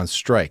go on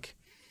strike.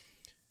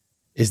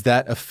 Is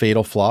that a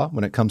fatal flaw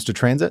when it comes to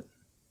transit?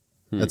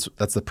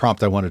 That's the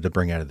prompt I wanted to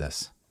bring out of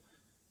this.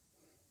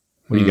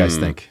 What do you guys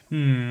think?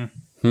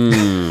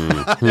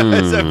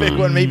 That's a big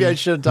one. Maybe I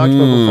should have talked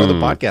about before the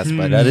podcast,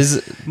 but That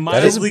is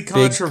Mildly big-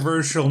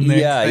 controversial, Nick.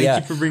 Yeah, Thank yeah.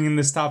 you for bringing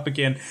this topic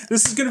in.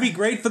 This is going to be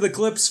great for the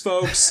clips,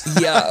 folks.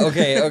 Yeah.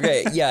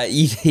 Okay. Yeah.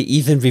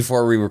 Ethan,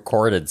 before we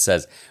recorded,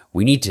 says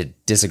we need to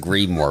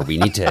disagree more. We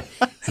need to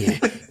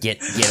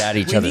get at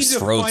each We need other's to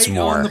throats fight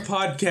more. on the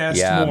podcast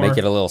Yeah, more. make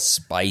it a little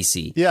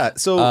spicy. yeah.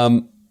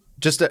 So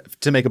just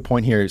to make a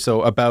point here,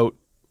 so about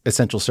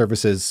essential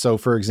services. So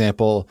for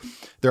example,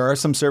 there are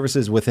some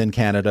services within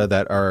Canada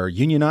that are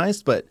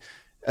unionized, but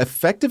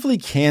effectively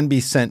can be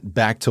sent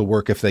back to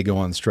work if they go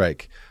on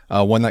strike.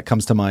 One that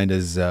comes to mind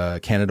is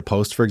Canada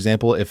Post, for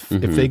example. If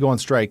they go on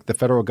strike, the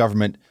federal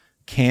government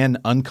can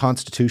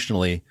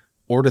unconstitutionally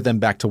order them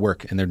back to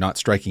work and they're not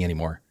striking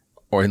anymore,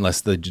 or unless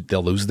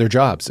they'll lose their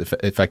jobs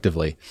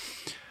effectively.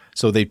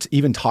 So they've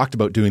even talked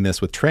about doing this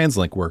with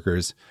TransLink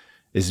workers,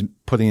 is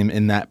putting them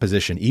in that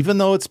position, even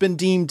though it's been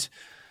deemed,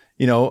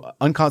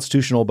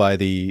 unconstitutional by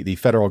the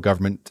federal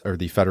government or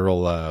the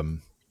federal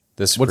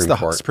The Supreme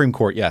Court. Supreme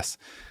Court? Yes.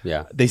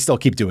 Yeah. They still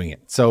keep doing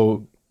it.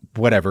 So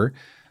whatever.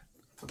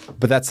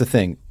 But that's the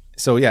thing.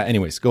 So yeah,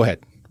 anyways, go ahead.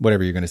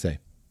 Whatever you're going to say.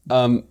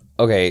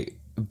 Okay.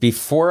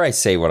 Before I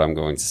say what I'm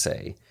going to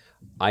say,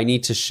 I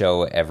need to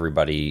show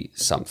everybody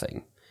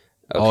something.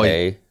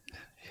 Okay.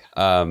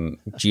 Do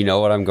you know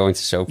what I'm going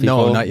to show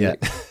people? No, not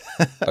yet.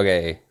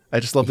 Okay. I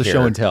just love the Here.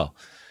 show and tell.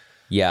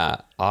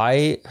 Yeah.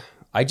 I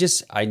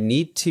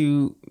need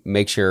to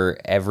make sure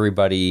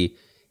everybody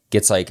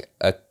gets like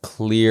a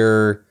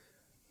clear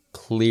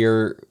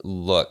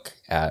look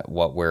at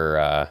what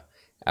we're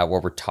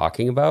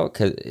talking about.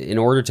 'Cause in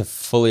order to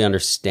fully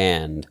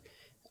understand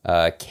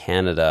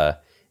Canada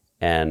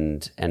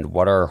and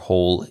what our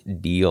whole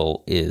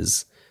deal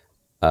is,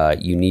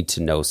 you need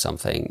to know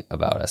something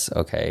about us,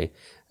 okay?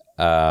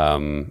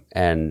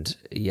 And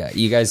yeah,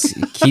 you guys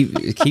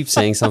keep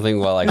saying something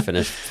while I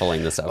finish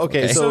pulling this up.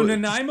 Okay, So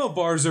Nanaimo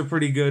bars are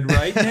pretty good,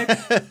 right,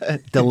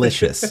 Nick?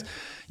 Delicious.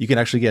 You can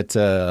actually get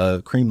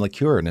a cream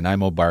liqueur,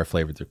 Nanaimo bar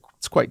flavored.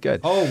 It's quite good.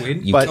 Oh,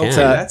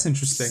 that's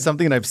interesting.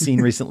 Something that I've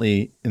seen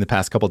recently in the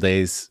past couple of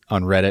days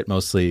on Reddit,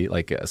 mostly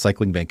like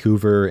Cycling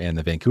Vancouver and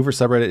the Vancouver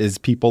subreddit, is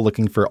people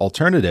looking for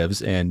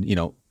alternatives and,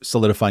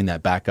 solidifying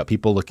that back up.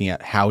 People looking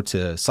at how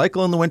to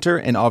cycle in the winter,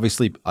 and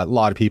obviously a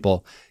lot of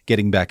people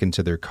getting back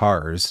into their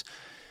cars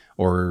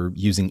or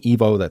using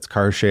Evo, that's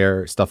car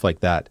share, stuff like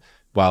that,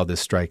 while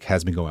this strike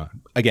has been going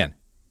on. Again,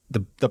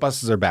 the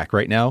buses are back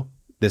right now.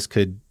 This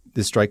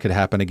strike could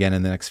happen again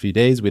in the next few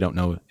days. We don't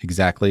know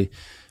exactly,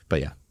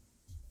 but yeah.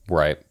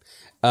 Right.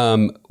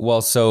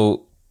 Well,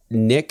 so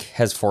Nick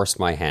has forced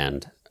my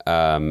hand.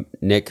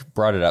 Nick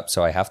brought it up,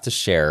 so I have to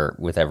share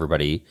with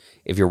everybody.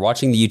 If you're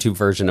watching the YouTube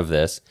version of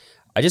this,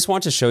 I just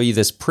want to show you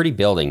this pretty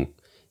building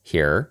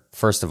here.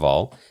 First of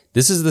all,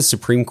 this is the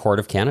Supreme Court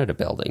of Canada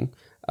building.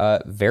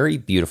 Very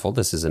beautiful.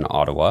 This is in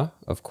Ottawa,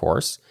 of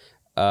course.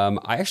 I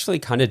actually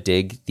kind of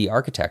dig the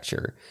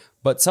architecture,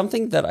 but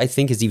something that I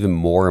think is even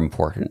more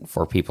important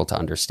for people to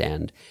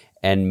understand,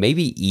 and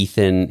maybe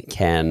Ethan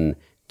can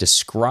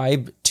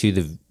describe to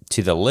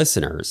the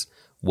listeners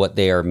what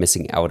they are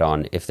missing out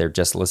on if they're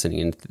just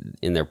listening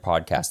in their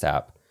podcast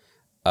app,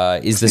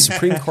 is the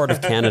Supreme Court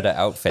of Canada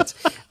outfits.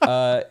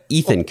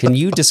 Ethan, can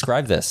you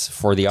describe this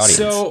for the audience?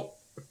 So,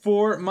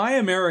 for my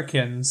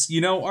Americans,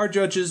 our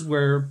judges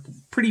wear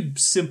pretty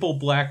simple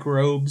black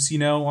robes,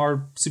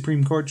 our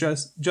Supreme Court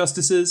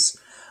justices.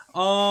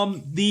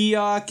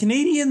 The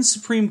Canadian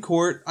Supreme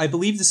Court, I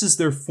believe this is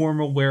their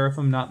formal wear, if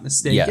I'm not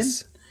mistaken.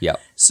 Yes. Yep.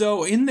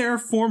 So, in their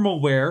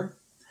formal wear,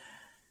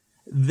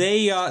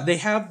 they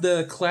have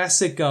the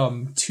classic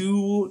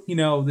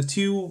the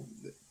two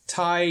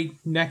tie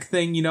neck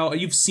thing.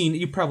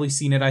 You've probably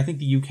seen it. I think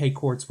the UK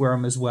courts wear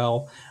them as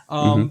well.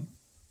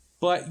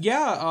 But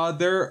yeah,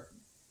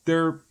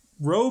 their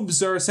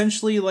robes are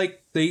essentially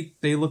like they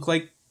look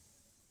like,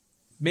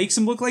 makes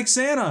them look like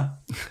Santa.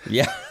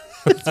 Yeah.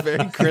 It's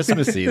very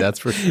Christmassy, that's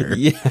for sure.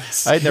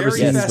 Yes. I'd never Very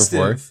seen festive. this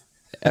before.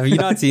 Have you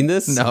not seen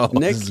this? No,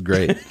 Nick? this is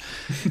great.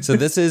 So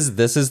this is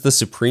the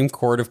Supreme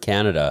Court of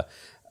Canada.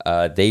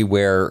 They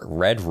wear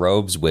red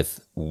robes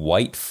with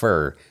white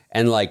fur,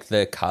 and like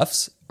the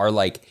cuffs are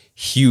like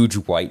huge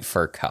white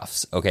fur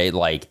cuffs. Okay,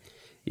 like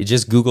you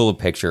just Google a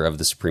picture of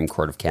the Supreme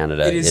Court of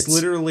Canada. It's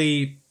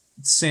literally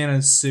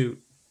Santa's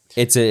suit.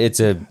 It's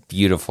a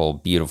beautiful,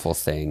 beautiful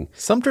thing.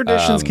 Some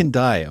traditions can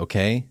die.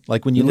 Okay,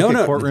 like when you look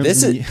at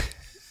courtrooms.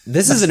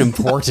 This is an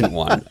important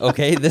one.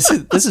 Okay, this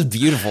is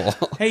beautiful.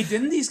 Hey,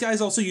 didn't these guys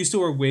also used to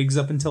wear wigs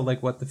up until the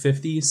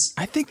 50s?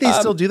 I think they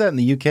still do that in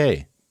the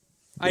UK.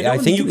 I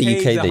think in the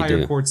UK the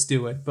higher courts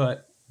do it,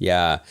 but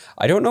yeah,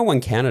 I don't know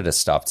when Canada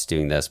stopped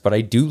doing this, but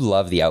I do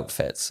love the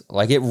outfits.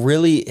 Like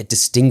it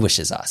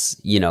distinguishes us,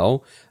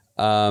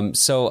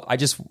 So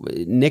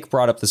Nick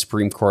brought up the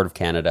Supreme Court of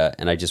Canada,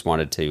 and I just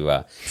wanted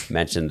to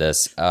mention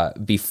this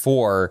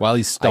before while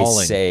he's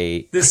stalling. I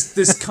say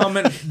this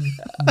comment.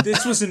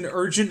 This was an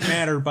urgent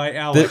matter by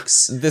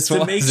Alex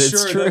to make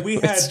sure that we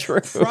had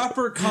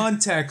proper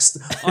context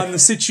on the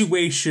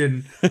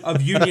situation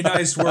of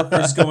unionized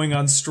workers going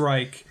on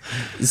strike.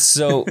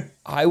 So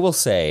I will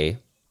say,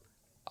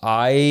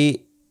 I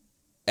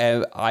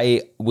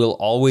will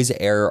always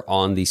err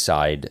on the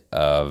side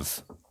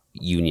of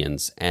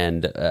unions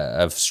and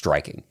of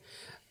striking,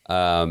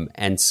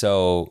 and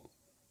so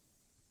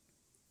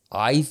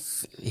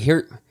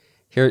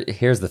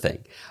here's the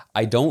thing.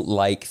 I don't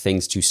like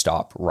things to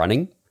stop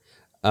running,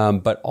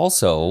 but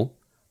also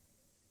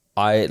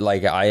I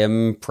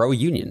am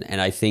pro-union, and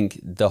I think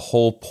the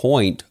whole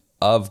point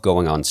of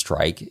going on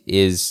strike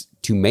is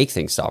to make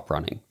things stop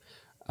running,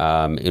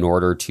 in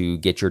order to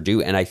get your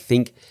due. And I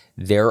think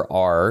there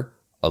are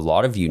a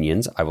lot of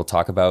unions. I will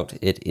talk about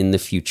it in the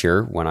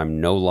future when I'm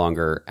no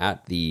longer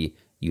at the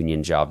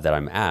union job that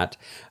I'm at.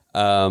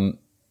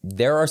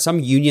 There are some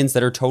unions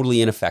that are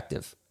totally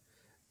ineffective,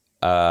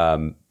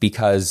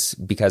 because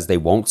they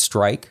won't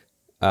strike,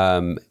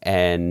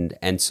 and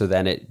so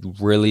then it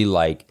really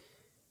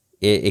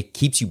it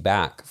keeps you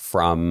back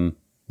from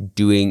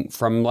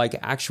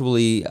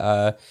actually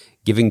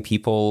giving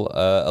people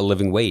a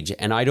living wage.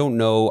 And I don't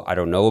know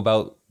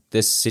about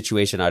this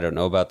situation. I don't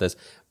know about this.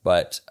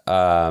 But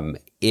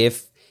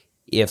if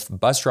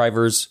bus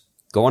drivers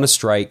go on a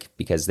strike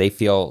because they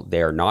feel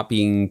they are not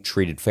being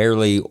treated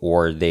fairly,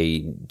 or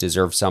they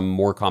deserve some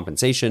more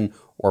compensation,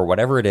 or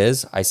whatever it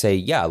is, I say,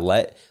 yeah,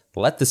 let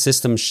the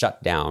system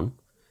shut down,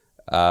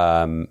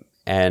 and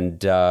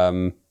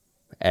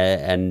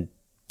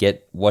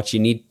get what you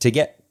need to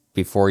get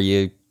before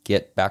you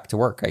get back to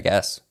work. I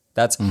guess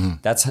that's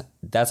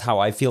how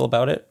I feel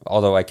about it.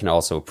 Although I can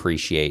also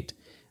appreciate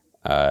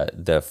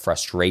the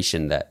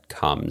frustration that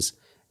comes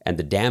and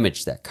the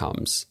damage that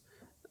comes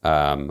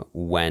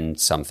when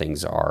some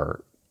things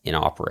are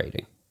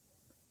inoperating.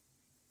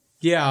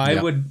 Yeah,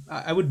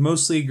 I would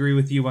mostly agree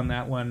with you on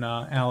that one,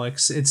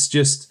 Alex. It's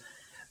just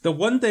the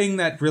one thing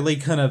that really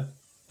kind of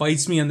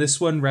bites me on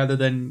this one, rather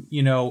than,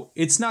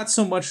 it's not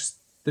so much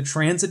the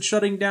transit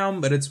shutting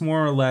down, but it's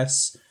more or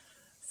less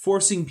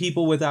forcing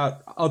people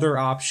without other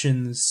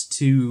options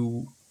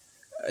to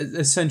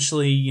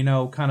essentially,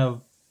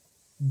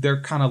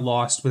 they're kind of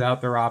lost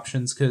without their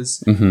options,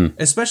 because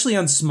especially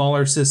on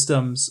smaller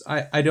systems,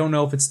 I don't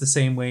know if it's the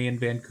same way in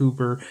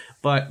Vancouver,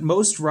 but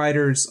most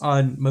riders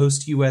on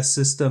most US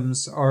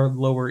systems are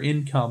lower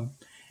income.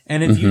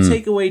 And if you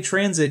take away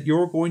transit,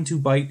 you're going to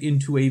bite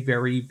into a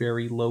very,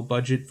 very low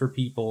budget for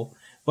people.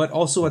 But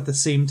also at the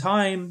same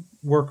time,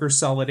 worker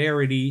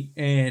solidarity,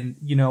 and,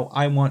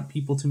 I want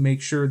people to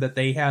make sure that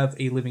they have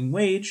a living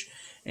wage,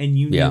 and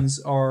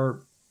unions are,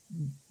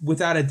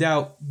 without a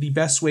doubt, the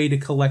best way to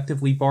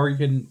collectively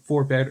bargain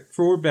for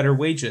better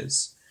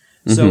wages.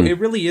 So it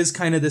really is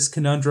kind of this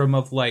conundrum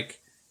of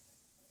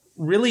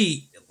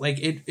really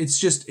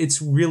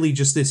it's really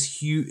just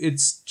this huge.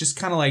 It's just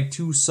kind of like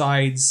two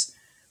sides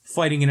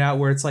fighting it out,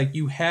 where it's like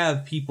you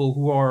have people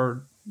who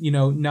are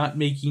not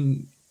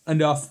making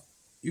enough.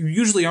 You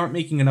usually aren't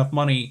making enough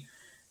money,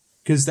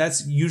 because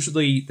that's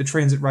usually the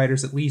transit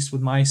riders, at least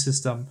with my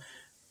system.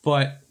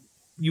 But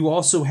you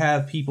also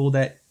have people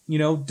that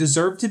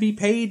deserve to be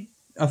paid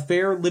a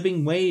fair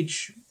living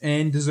wage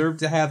and deserve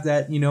to have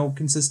that,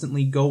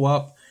 consistently go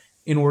up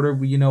in order,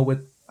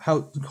 with how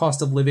the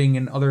cost of living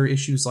and other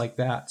issues like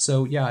that.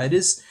 So yeah, it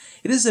is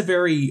a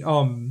very,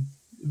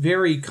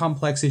 very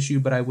complex issue,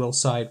 but I will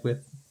side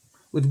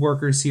with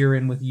workers here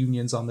and with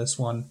unions on this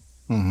one.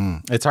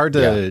 It's hard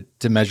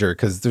to measure,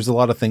 because there's a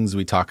lot of things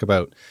we talk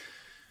about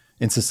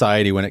in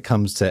society when it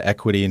comes to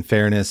equity and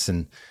fairness,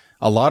 and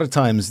a lot of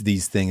times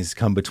these things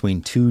come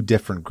between two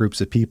different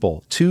groups of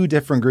people. Two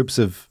different groups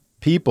of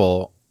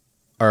people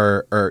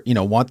are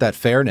want that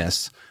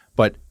fairness,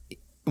 but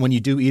when you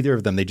do either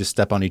of them, they just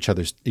step on each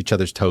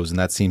other's toes, and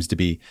that seems to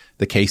be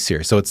the case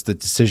here. So it's the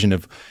decision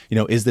of,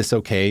 is this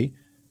okay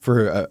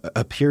for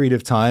a period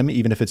of time,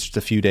 even if it's just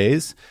a few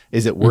days?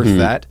 Is it worth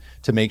that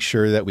to make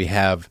sure that we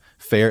have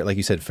fair, like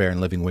you said, fair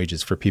and living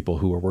wages for people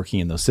who are working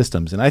in those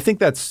systems? And I think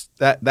that's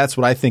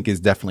what I think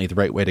is definitely the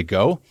right way to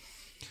go.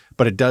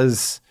 But it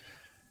does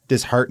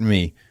dishearten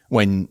me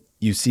when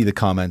you see the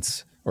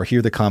comments or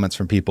hear the comments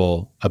from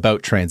people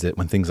about transit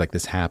when things like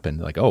this happen.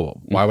 Like,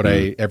 oh, why would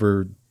I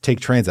ever take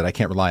transit? I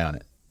can't rely on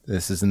it.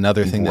 This is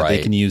another thing that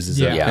they can use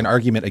as an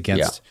argument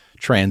against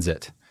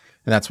transit.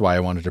 And that's why I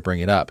wanted to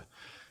bring it up.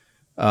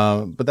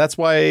 But that's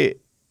why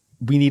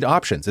we need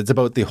options. It's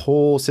about the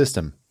whole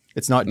system.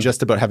 It's not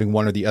just about having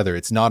one or the other.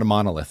 It's not a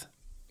monolith.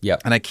 Yeah.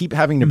 And I keep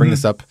having to bring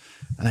this up,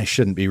 and I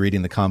shouldn't be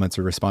reading the comments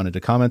or responding to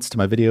comments to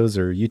my videos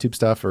or YouTube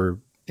stuff or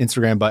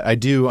Instagram, but I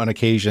do on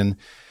occasion,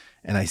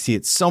 and I see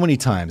it so many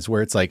times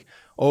where it's like,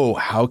 oh,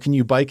 how can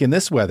you bike in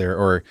this weather?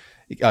 Or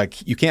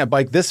you can't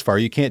bike this far.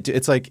 You can't do,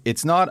 it's like,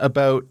 it's not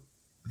about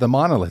the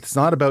monolith. It's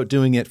not about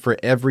doing it for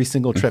every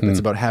single trip. It's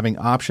about having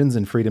options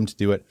and freedom to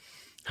do it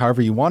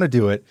however you want to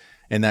do it.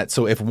 And that,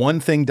 so if one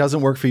thing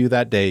doesn't work for you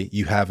that day,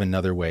 you have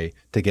another way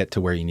to get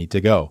to where you need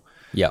to go.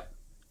 Yeah.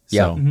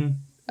 So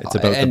it's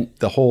about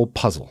the whole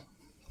puzzle.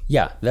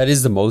 Yeah, that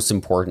is the most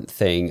important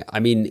thing. I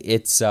mean,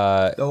 it's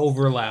the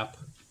overlap.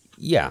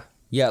 Yeah.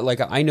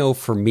 Like I know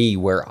for me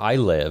where I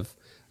live,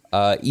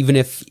 even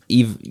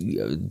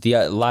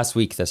the last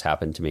week this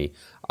happened to me,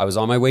 I was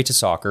on my way to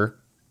soccer,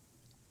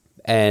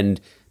 and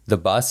the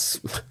bus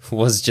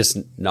was just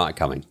not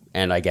coming,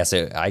 and I guess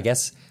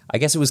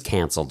it was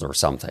canceled or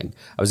something.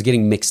 I was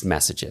getting mixed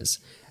messages.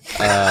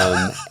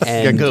 And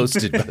got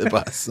ghosted by the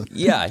bus.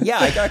 yeah,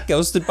 I got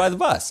ghosted by the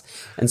bus.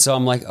 And so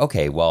I'm like,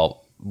 okay,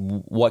 well,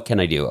 what can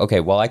I do? Okay,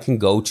 well, I can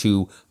go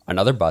to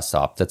another bus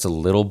stop that's a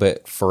little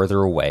bit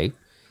further away.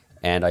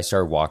 And I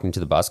started walking to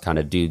the bus, kind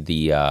of did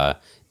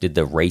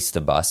the race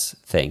the bus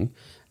thing.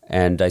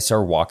 And I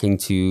started walking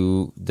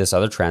to this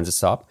other transit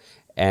stop.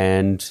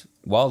 And,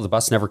 well, the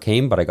bus never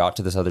came, but I got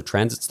to this other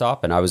transit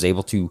stop, and I was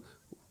able to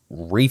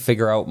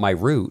refigure out my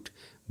route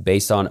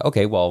based on,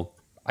 okay, well,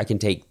 I can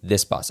take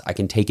this bus. I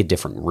can take a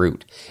different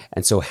route.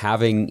 And so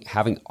having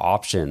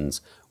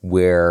options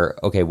where,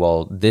 okay,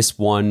 well, this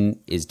one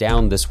is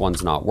down, this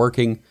one's not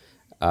working,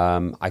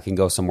 I can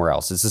go somewhere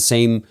else. It's the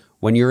same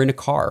when you're in a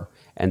car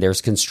and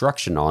there's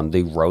construction on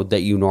the road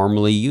that you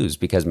normally use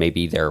because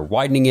maybe they're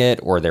widening it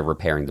or they're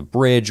repairing the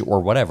bridge or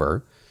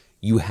whatever.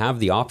 You have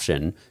the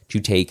option to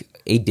take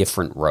a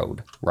different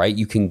road, right?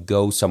 You can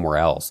go somewhere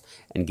else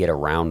and get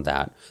around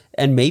that.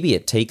 And maybe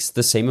it takes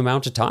the same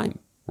amount of time,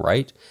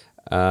 right?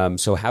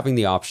 So having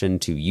the option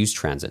to use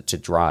transit, to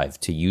drive,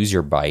 to use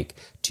your bike,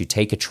 to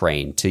take a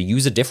train, to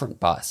use a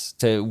different bus,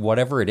 to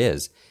whatever it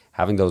is,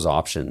 having those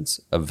options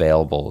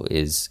available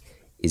is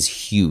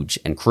huge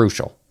and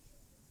crucial.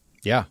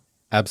 Yeah,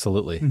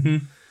 absolutely. Mm-hmm.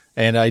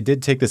 And I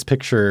did take this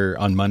picture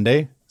on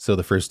Monday, so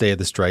the first day of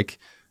the strike,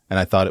 and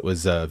I thought it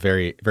was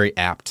very, very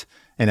apt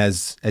And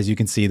as you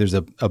can see, there's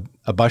a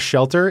bus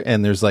shelter,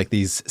 and there's like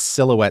these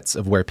silhouettes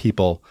of where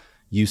people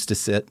used to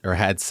sit or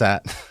had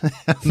sat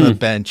on the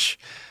bench.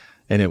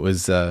 And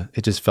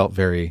it just felt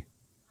very,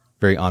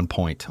 very on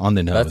point, on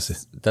the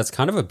nose. That's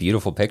kind of a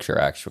beautiful picture,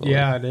 actually.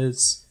 Yeah, it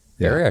is.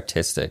 Very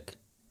artistic.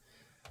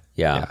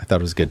 Yeah. I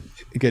thought it was a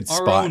good Our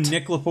spot. own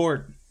Nick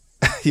Laporte.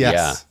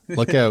 Yes.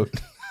 Look out.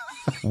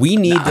 We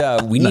need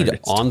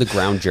on the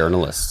ground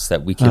journalists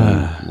that we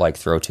can like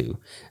throw to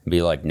and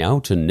be like, now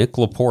to Nick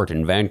Laporte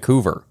in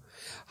Vancouver.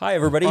 Hi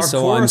everybody. Our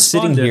So I'm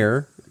sitting correspondent.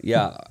 here.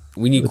 Yeah,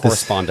 we need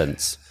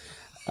correspondence.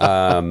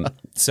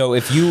 So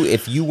if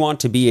you want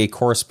to be a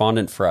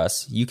correspondent for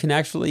us, you can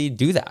actually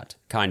do that,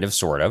 kind of,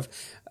 sort of.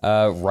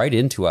 Write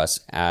into us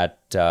at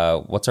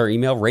what's our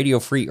email?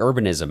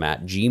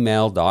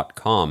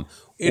 radiofreeurbanism@gmail.com.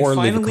 It Or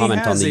leave a finally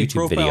comment on has the a YouTube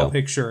profile video.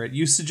 picture. It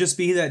used to just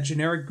be that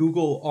generic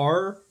Google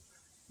R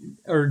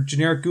or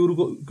generic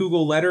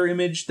Google letter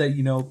image that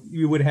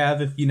you would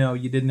have if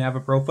you didn't have a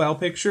profile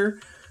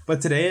picture. But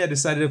today I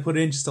decided to put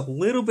in just a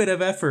little bit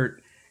of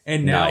effort,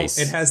 and now Nice.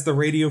 it has the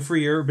Radio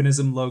Free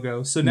Urbanism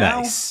logo. So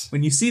now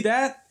when you see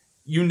that,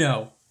 you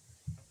know.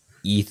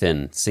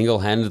 Ethan,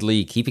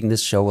 single-handedly keeping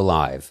this show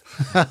alive.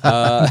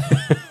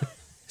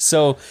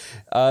 So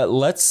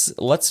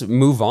let's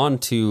move on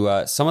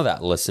to some of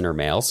that listener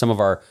mail, some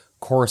of our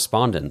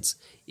correspondence,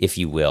 if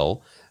you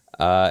will.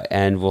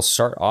 And we'll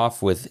start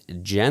off with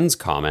Jen's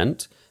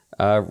comment,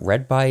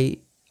 read by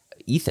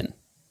Ethan.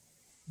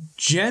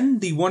 Jen,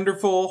 the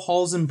wonderful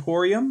Halls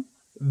Emporium,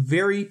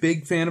 very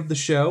big fan of the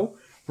show,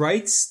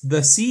 writes,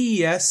 the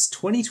CES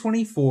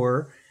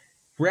 2024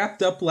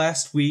 wrapped up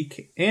last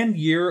week, and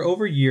year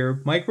over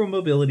year,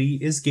 micromobility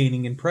is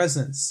gaining in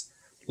presence.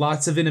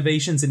 Lots of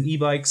innovations in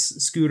e-bikes,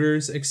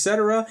 scooters,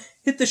 etc.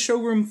 hit the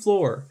showroom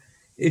floor.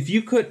 If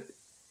you could...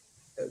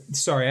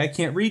 Sorry, I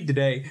can't read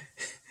today.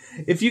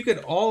 If you could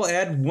all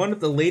add one of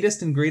the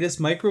latest and greatest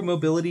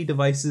micromobility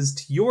devices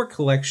to your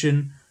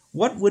collection,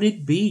 what would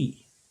it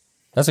be?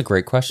 That's a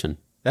great question.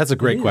 That's a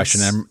great It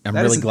question. is. I'm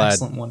That is really an glad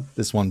excellent one.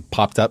 this one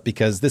popped up,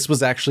 because this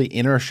was actually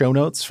in our show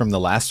notes from the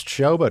last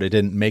show, but it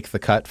didn't make the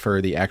cut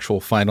for the actual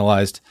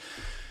finalized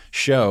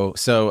show.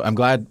 So I'm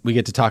glad we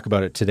get to talk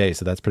about it today.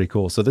 So that's pretty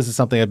cool. So this is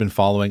something I've been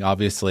following,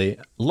 obviously.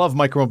 Love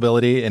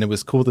micromobility, and it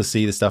was cool to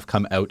see the stuff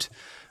come out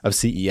of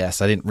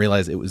CES. I didn't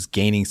realize it was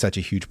gaining such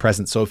a huge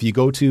presence. So if you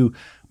go to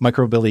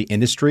Micromobility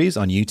Industries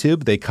on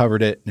YouTube, they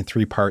covered it in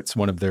 3 parts.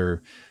 One of the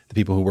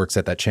people who works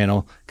at that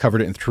channel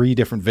covered it in 3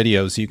 different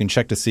videos. So you can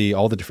check to see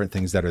all the different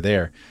things that are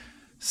there.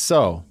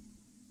 So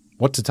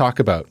what to talk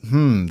about?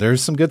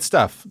 There's some good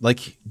stuff.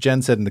 Like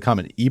Jen said in the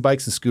comment,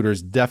 e-bikes and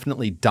scooters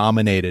definitely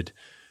dominated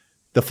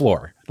the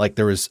floor. Like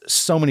there was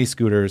so many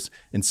scooters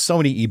and so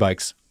many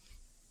e-bikes,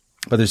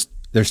 but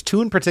there's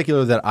 2 in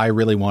particular that I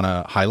really want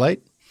to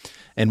highlight.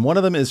 And one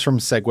of them is from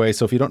Segway.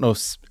 So if you don't know,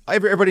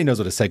 everybody knows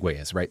what a Segway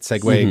is, right?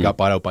 Segway got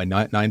bought out by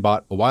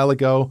Ninebot a while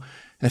ago.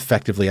 And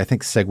effectively, I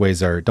think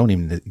Segways don't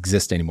even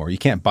exist anymore. You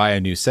can't buy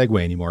a new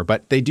Segway anymore,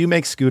 but they do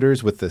make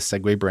scooters with the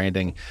Segway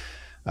branding.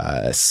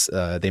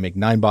 They make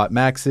Ninebot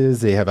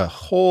Maxes. They have a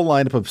whole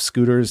lineup of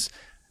scooters,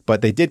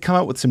 but they did come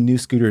out with some new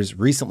scooters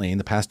recently in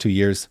the past 2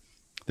 years.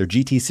 Their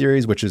GT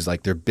series, which is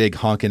like their big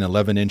honking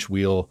 11-inch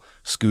wheel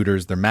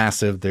scooters. They're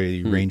massive.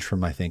 They range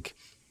from, I think,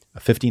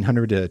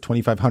 1,500 to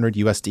 2,500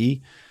 USD,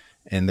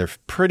 and they're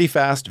pretty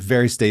fast,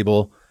 very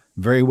stable,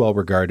 very well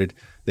regarded.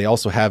 They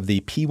also have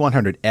the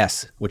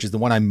P100S, which is the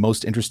one I'm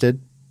most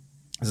interested.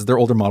 This is their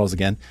older models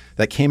again,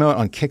 that came out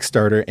on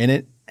Kickstarter, and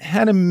it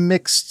had a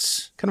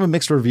mixed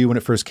review when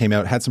it first came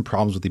out. It had some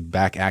problems with the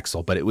back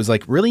axle, but it was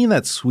like really in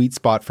that sweet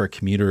spot for a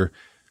commuter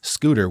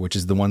scooter, which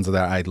is the ones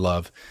that I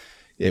love.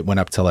 It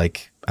went up to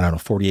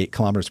 48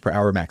 kilometers per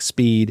hour max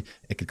speed.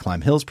 It could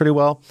climb hills pretty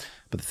well.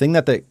 But the thing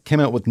that they came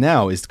out with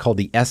now is called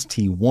the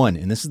ST1.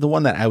 And this is the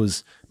one that I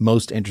was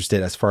most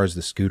interested as far as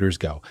the scooters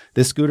go.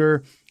 This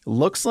scooter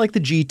looks like the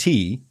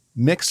GT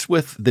mixed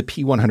with the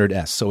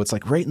P100S. So it's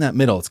like right in that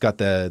middle. It's got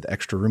the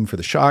extra room for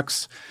the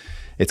shocks.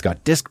 It's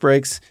got disc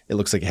brakes. It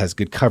looks like it has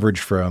good coverage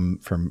from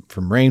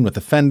rain with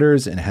the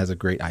fenders, and it has a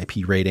great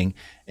IP rating.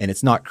 And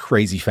it's not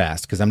crazy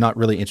fast, because I'm not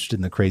really interested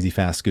in the crazy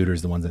fast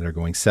scooters, the ones that are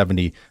going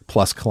 70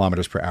 plus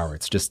kilometers per hour.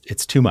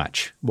 It's too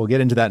much. We'll get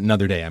into that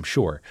another day, I'm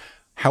sure.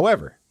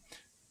 However,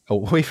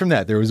 away from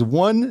that, there was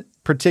one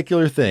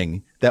particular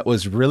thing that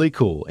was really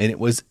cool, and it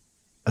was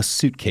a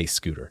suitcase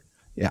scooter.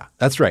 Yeah,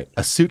 that's right.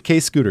 A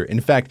suitcase scooter.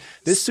 In fact,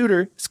 this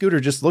scooter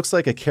just looks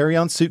like a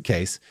carry-on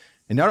suitcase.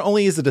 And not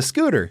only is it a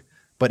scooter,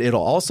 but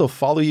it'll also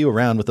follow you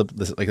around with a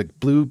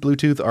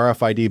Bluetooth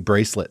RFID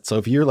bracelet. So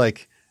if you're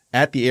like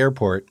at the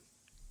airport,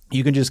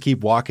 you can just keep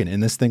walking,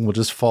 and this thing will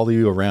just follow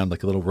you around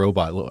like a little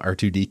robot, a little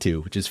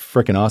R2-D2, which is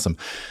freaking awesome.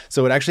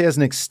 So it actually has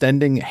an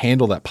extending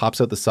handle that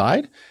pops out the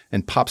side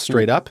and pops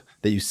straight up,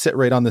 that you sit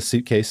right on the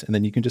suitcase, and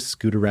then you can just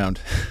scoot around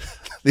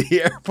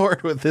the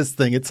airport with this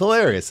thing. It's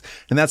hilarious.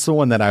 And that's the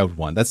one that I would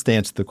want. That's the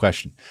answer to the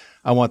question.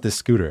 I want this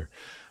scooter.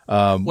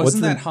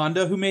 Wasn't that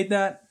Honda who made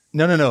that?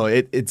 No.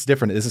 It's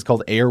different. This is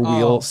called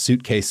Airwheel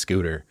Suitcase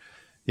Scooter.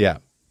 Yeah.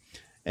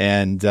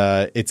 And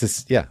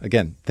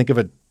again, think of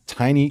a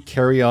tiny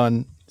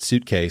carry-on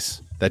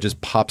suitcase that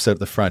just pops out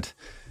the front.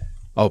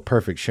 Oh,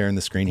 perfect. Sharing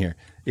the screen here.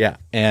 Yeah.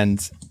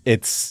 And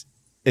it's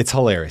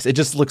hilarious. It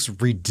just looks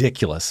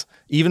ridiculous.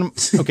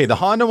 The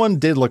Honda one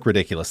did look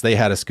ridiculous. They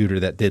had a scooter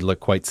that did look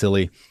quite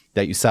silly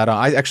that you sat on.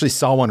 I actually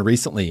saw one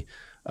recently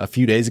a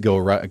few days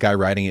ago, a guy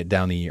riding it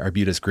down the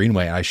Arbutus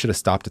Greenway. I should have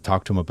stopped to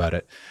talk to him about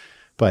it.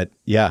 But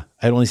yeah,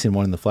 I'd only seen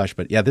one in the flesh.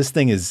 But yeah, this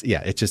thing is,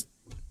 it just,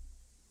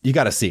 you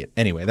got to see it.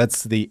 Anyway,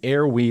 that's the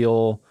Air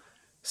Wheel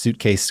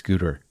suitcase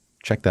scooter.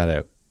 Check that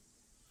out.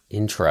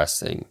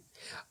 Interesting.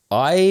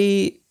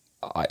 I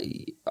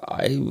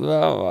don't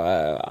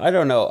know. I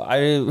don't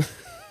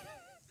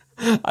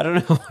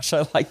know how much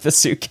I like the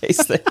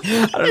suitcase thing.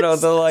 I don't know.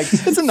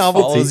 The it's a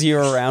novelty. Follows you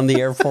around the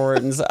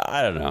airport and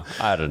I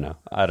don't know.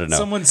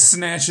 Someone's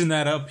snatching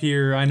that up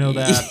here. I know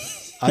that.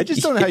 I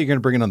just don't know how you're going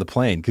to bring it on the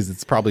plane because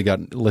it's probably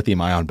got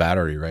lithium-ion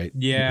battery, right?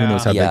 Yeah. Who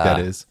knows how big that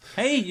is?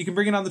 Hey, you can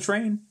bring it on the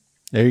train.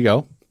 There you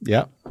go.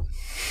 Yeah.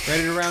 Ride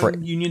it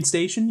around Union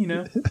Station,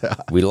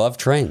 We love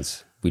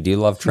trains. We do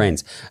love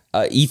trains.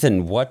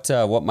 Ethan, what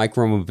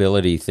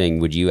micromobility thing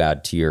would you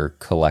add to your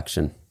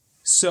collection?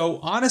 So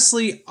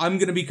honestly, I'm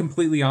going to be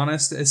completely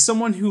honest. As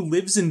someone who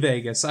lives in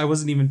Vegas, I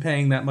wasn't even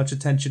paying that much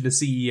attention to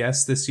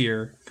CES this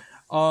year.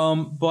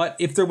 But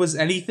if there was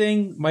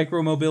anything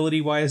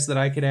micromobility wise that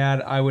I could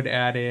add, I would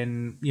add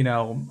in,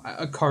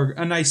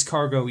 a nice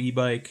cargo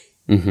e-bike.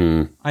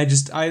 Mm-hmm.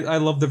 I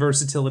love the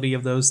versatility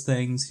of those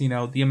things,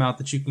 the amount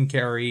that you can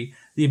carry,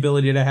 the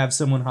ability to have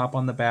someone hop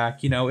on the back,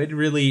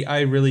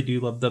 I really do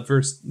love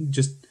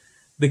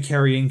the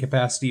carrying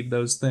capacity of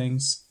those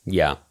things.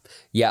 Yeah.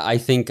 Yeah, I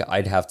think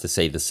I'd have to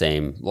say the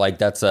same.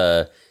 That's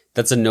a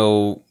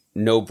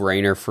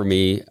no-brainer for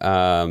me.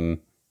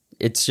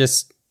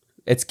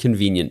 It's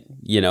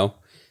convenient,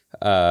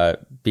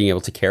 being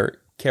able to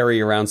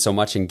carry around so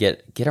much and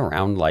get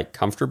around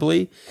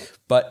comfortably.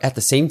 But at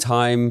the same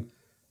time,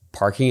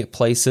 parking at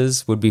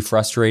places would be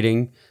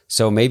frustrating.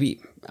 So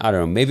maybe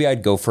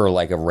I'd go for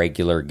a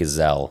regular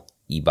Gazelle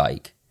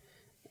e-bike.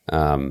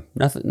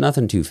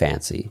 Nothing too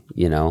fancy,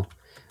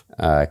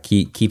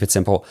 keep it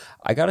simple.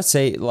 I gotta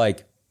say,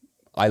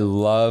 I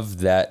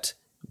love that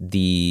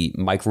the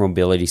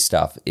micromobility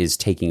stuff is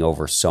taking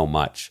over so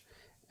much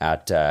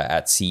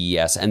at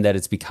CES, and that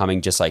it's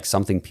becoming just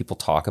something people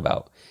talk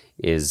about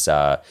is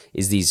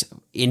these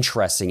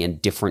interesting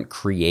and different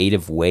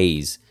creative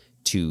ways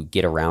to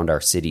get around our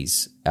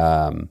cities.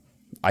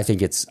 I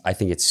think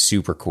it's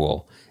super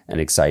cool and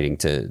exciting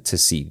to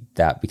see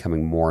that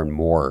becoming more and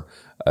more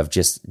of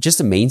just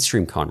a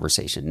mainstream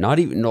conversation. Not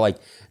even an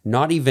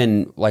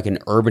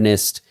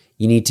urbanist,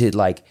 you need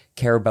to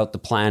care about the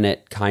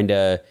planet kind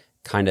of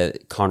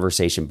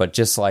conversation, but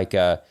just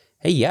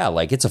hey, yeah,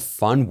 it's a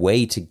fun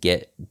way to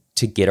get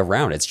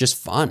around. It's just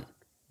fun,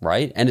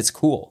 right? And it's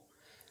cool.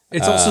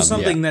 It's also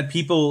something that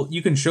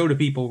you can show to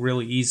people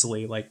really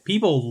easily.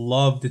 People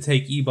love to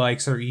take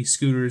e-bikes or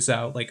e-scooters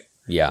out.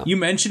 You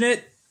mention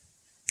it,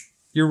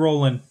 you're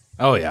rolling.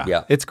 Oh yeah.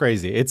 Yeah. It's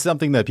crazy. It's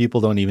something that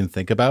people don't even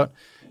think about.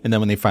 And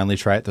then when they finally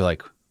try it, they're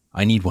like,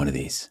 I need one of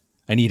these.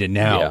 I need it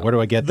now. Yeah. Where do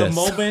I get this?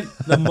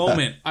 The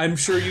moment, I'm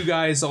sure you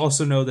guys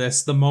also know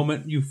this, the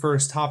moment you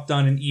first hopped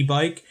on an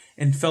e-bike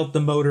and felt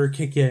the motor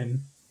kick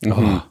in.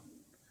 Mm-hmm. Oh,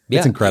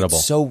 it's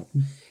incredible.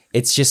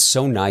 It's just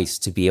so nice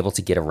to be able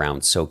to get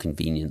around so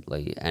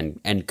conveniently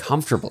and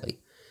comfortably.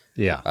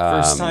 Yeah.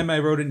 First time I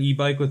rode an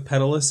e-bike with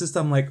pedal assist,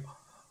 I'm like,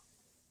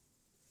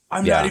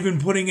 I'm not even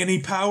putting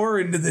any power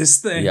into this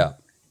thing. Yeah.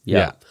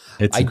 Yeah.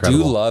 It's I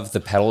do love the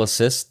pedal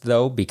assist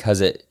though,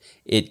 because I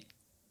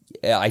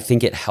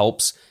think it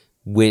helps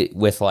with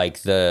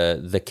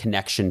the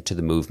connection to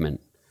the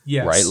movement.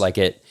 Yes. Right?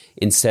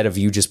 Instead of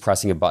you just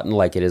pressing a button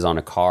like it is on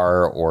a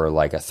car or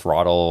a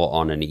throttle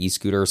on an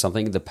e-scooter or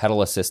something, the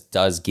pedal assist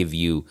does give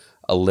you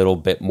a little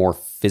bit more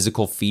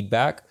physical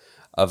feedback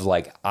of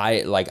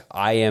I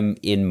am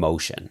in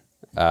motion.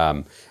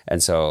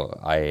 And so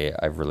I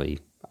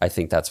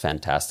think that's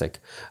fantastic.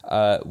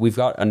 We've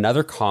got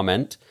another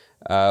comment,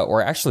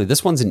 or actually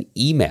this one's an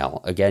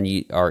email.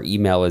 Again, our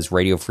email is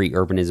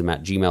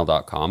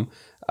radiofreeurbanism@gmail.com.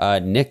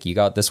 Nick, you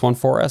got this one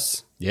for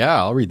us? Yeah,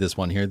 I'll read this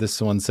one here.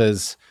 This one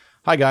says,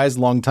 hi guys,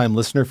 long-time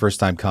listener,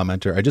 first-time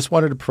commenter. I just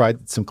wanted to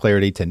provide some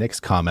clarity to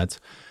Nick's comments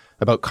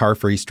about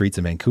car-free streets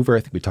in Vancouver. I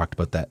think we talked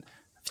about that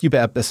a few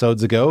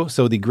episodes ago.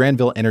 So the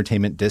Granville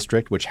Entertainment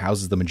District, which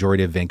houses the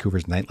majority of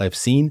Vancouver's nightlife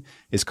scene,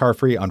 is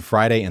car-free on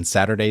Friday and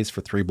Saturdays for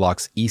 3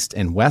 blocks east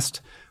and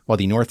west, while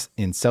the north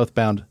and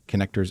southbound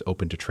connectors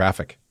open to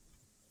traffic.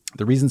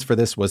 The reasons for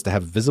this was to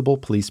have visible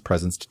police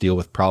presence to deal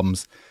with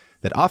problems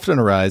that often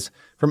arise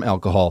from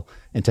alcohol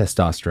and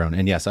testosterone.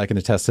 And yes, I can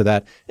attest to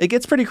that. It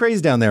gets pretty crazy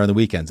down there on the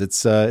weekends.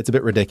 It's a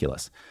bit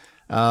ridiculous.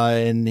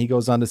 And he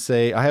goes on to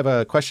say, I have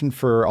a question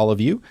for all of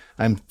you.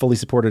 I'm fully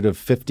supportive of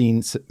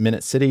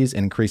 15-minute cities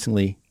and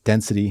increasing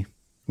density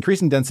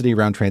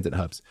around transit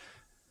hubs.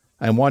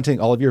 I'm wanting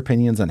all of your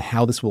opinions on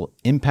how this will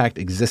impact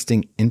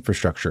existing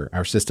infrastructure.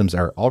 Our systems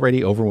are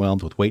already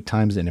overwhelmed with wait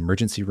times in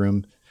emergency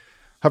room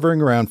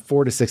hovering around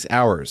 4 to 6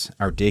 hours.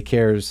 Our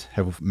daycares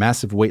have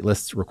massive wait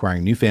lists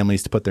requiring new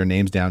families to put their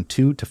names down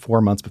 2 to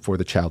 4 months before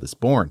the child is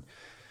born.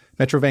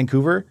 Metro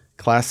Vancouver,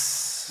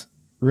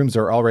 classrooms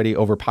are already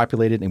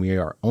overpopulated, and we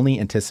are only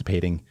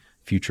anticipating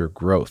future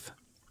growth.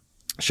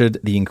 Should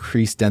the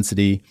increased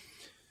density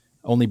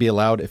only be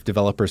allowed if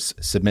developers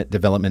submit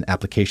development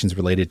applications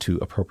related to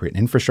appropriate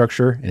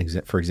infrastructure,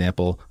 and for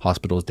example,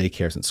 hospitals,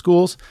 daycares, and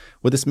schools?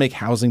 Would this make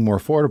housing more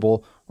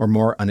affordable or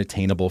more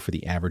unattainable for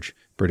the average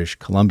British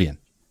Columbian?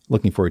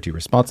 Looking forward to your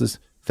responses.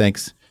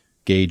 Thanks,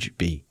 Gage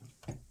B.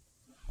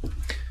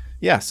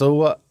 Yeah,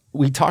 so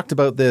we talked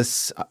about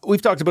this.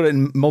 We've talked about it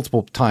in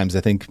multiple times.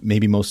 I think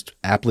maybe most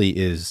aptly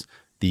is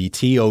the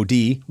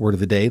TOD, word of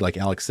the day, like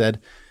Alex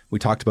said. We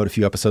talked about a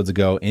few episodes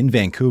ago in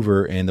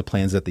Vancouver and the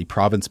plans that the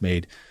province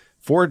made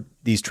for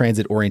these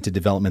transit-oriented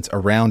developments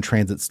around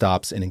transit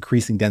stops and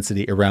increasing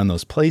density around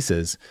those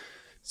places.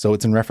 So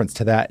it's in reference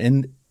to that.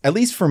 And at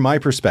least from my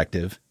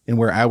perspective, and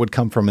where I would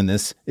come from in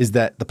this, is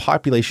that the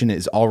population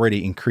is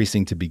already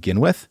increasing to begin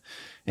with.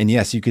 And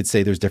yes, you could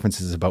say there's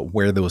differences about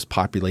where those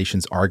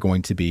populations are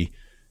going to be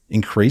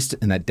increased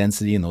in that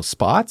density in those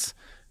spots.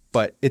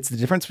 But it's the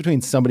difference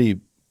between somebody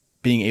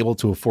being able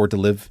to afford to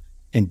live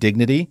in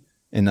dignity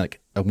in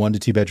like a 1 to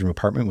 2 bedroom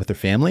apartment with their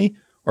family,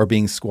 or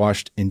being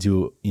squashed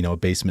into, a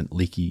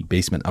leaky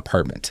basement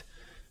apartment.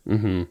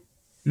 Mm-hmm.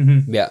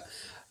 Mm-hmm. Yeah.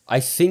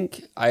 I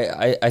think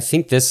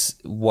this,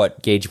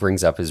 what Gage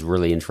brings up, is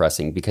really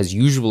interesting, because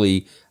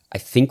usually I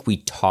think we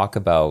talk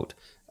about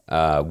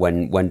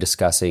when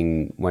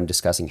discussing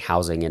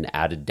housing and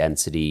added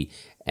density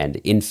and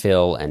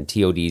infill and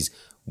TODs,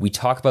 we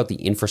talk about the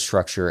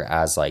infrastructure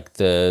as like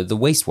the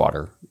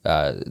wastewater,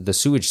 the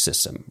sewage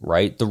system,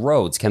 right? The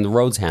roads, can the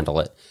roads handle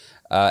it?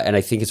 And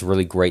I think it's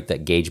really great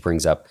that Gage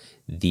brings up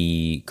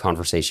the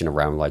conversation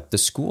around like the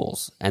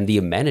schools and the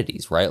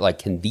amenities, right? Like,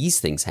 can these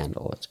things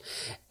handle it?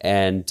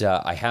 And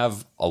I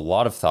have a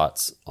lot of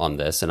thoughts on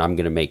this, and I'm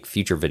going to make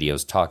future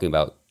videos talking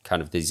about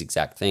kind of these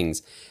exact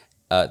things.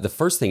 The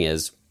first thing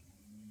is,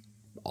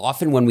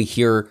 often when we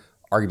hear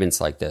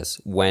arguments like this,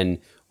 when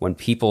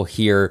people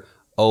hear,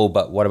 oh,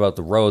 but what about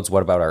the roads?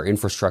 What about our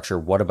infrastructure?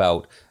 What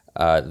about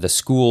the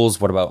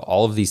schools? What about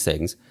all of these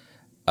things?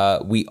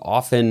 We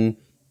often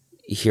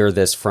hear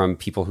this from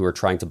people who are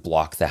trying to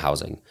block the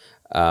housing.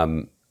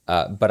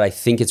 But I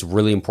think it's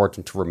really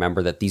important to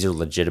remember that these are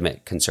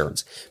legitimate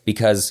concerns,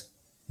 because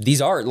these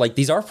are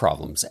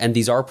problems, and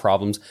these are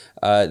problems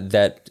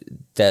that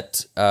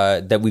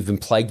we've been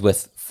plagued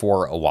with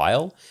for a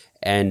while.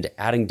 And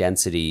adding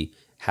density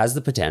has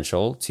the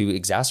potential to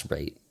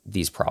exacerbate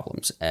these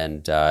problems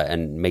and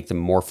make them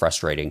more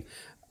frustrating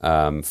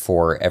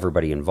for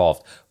everybody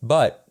involved.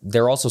 But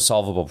they're also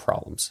solvable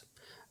problems.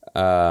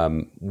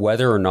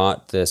 Whether or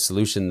not the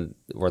solution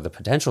or the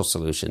potential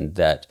solution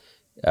that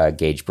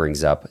Gage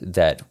brings up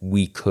that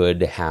we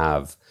could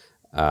have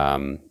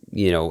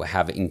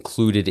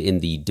included in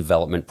the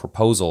development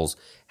proposals,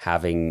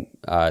 having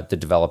the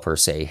developer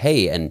say,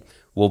 hey, and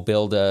we'll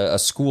build a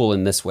school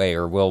in this way,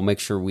 or we'll make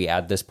sure we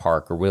add this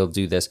park, or we'll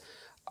do this.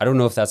 I don't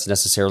know if that's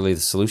necessarily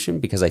the solution,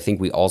 because I think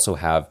we also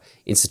have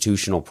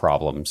institutional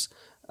problems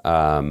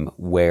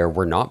where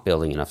we're not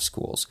building enough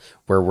schools,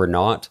 where we're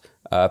not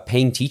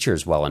paying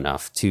teachers well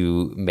enough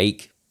to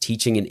make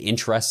teaching an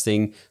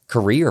interesting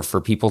career for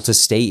people to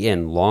stay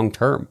in long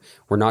term.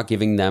 We're not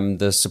giving them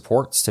the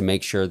supports to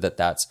make sure that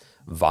that's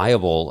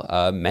viable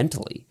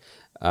mentally.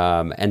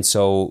 And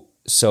so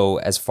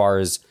as far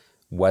as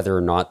whether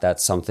or not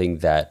that's something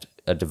that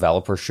a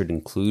developer should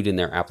include in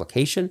their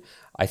application,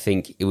 I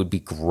think it would be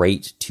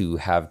great to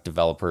have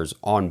developers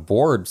on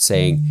board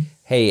saying,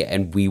 hey,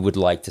 and we would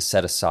like to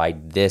set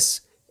aside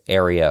this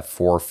area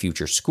for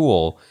future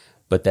school.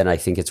 But then I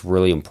think it's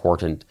really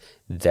important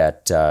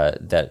that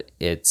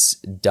it's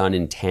done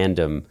in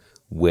tandem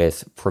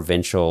with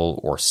provincial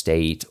or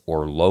state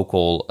or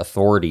local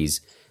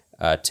authorities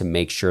to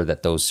make sure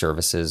that those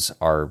services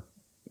are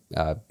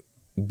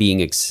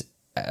being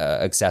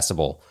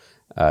accessible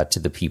to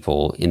the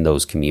people in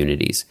those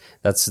communities.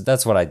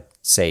 That's what I'd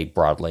say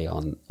broadly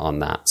on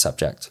that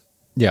subject.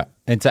 Yeah,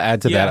 and to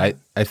add to that,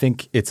 I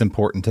think it's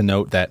important to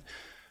note that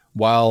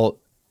while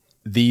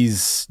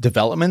these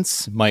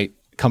developments might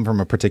come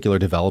from a particular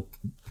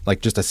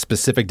like just a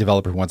specific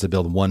developer who wants to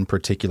build one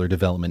particular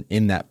development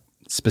in that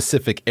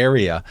specific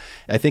area,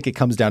 I think it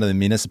comes down to the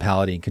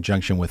municipality in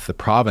conjunction with the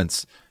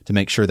province to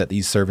make sure that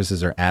these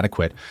services are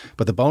adequate.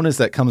 But the bonus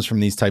that comes from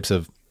these types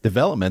of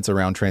developments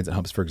around transit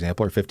hubs, for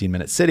example, or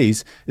 15-minute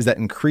cities, is that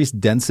increased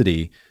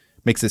density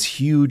makes this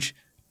huge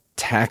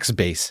tax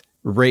base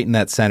right in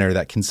that center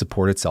that can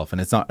support itself. And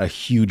it's not a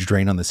huge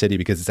drain on the city,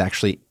 because it's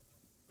actually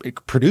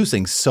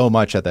producing so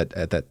much at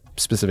that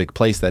specific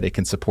place that it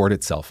can support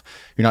itself.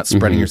 You're not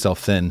spreading yourself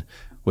thin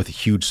with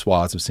huge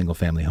swaths of single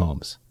family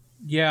homes.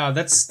 Yeah,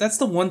 that's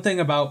the one thing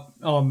about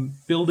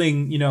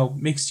building,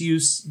 mixed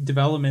use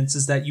developments,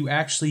 is that you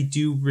actually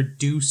do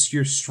reduce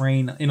your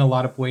strain in a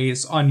lot of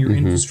ways on your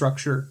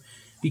infrastructure,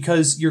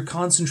 because you're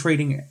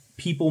concentrating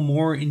people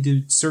more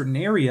into certain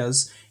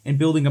areas and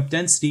building up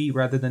density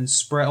rather than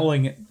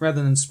sprawling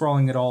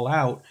it all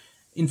out.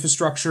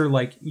 infrastructure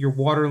like your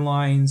water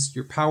lines,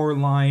 your power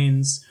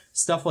lines,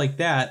 stuff like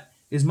that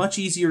is much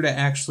easier to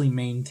actually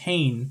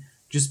maintain,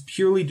 just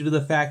purely due to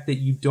the fact that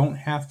you don't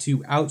have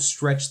to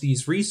outstretch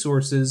these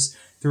resources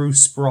through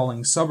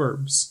sprawling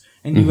suburbs.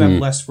 And you have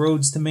less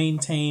roads to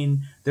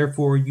maintain,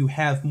 therefore you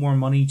have more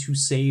money to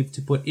save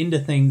to put into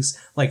things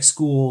like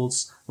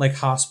schools, like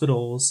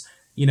hospitals,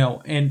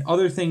 and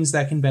other things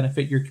that can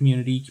benefit your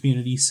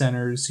community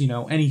centers,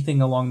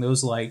 anything along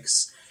those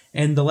likes.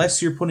 And the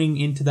less you're putting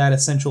into that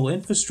essential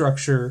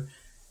infrastructure,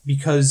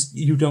 because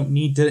you don't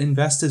need to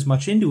invest as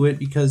much into it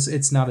because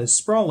it's not as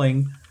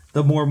sprawling,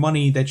 the more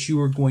money that you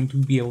are going to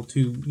be able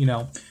to,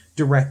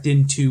 direct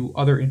into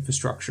other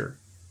infrastructure.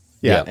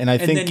 Yeah, and I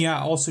think... And then,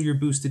 also your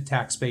boosted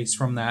tax base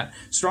from that.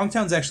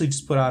 Strongtown's actually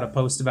just put out a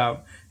post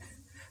about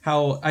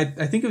how, I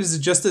think it was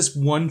just this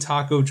one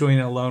taco joint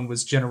alone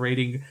was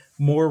generating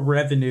more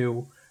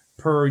revenue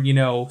per,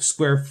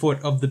 square foot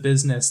of the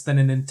business than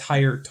an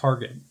entire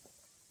Target.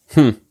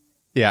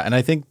 Yeah, and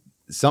I think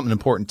something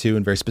important too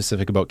and very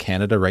specific about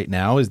Canada right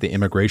now is the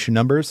immigration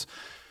numbers.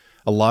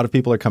 A lot of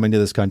people are coming to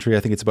this country.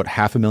 I think it's about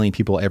 500,000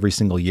 people every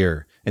single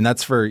year. And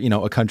that's for,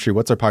 a country.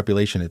 What's our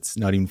population? It's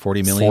not even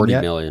 40 million 40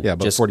 yet. million. Yeah,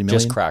 about 40 million.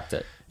 Just cracked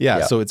it.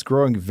 Yeah, so it's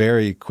growing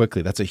very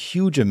quickly. That's a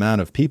huge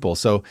amount of people.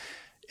 So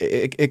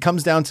it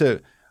comes down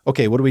to,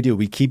 okay, what do?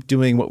 We keep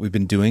doing what we've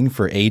been doing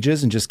for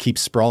ages and just keep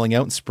sprawling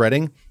out and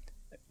spreading.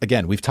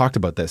 Again, we've talked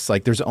about this.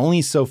 Like, there's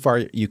only so far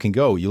you can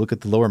go. You look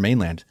at the Lower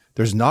Mainland.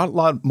 There's not a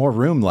lot more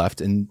room left.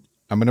 And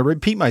I'm going to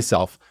repeat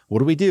myself.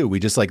 What do? We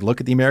just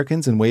look at the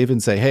Americans and wave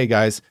and say, hey,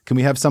 guys, can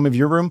we have some of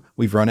your room?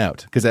 We've run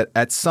out. Because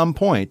at some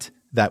point,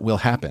 that will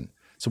happen.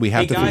 So we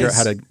have to figure out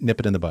how to nip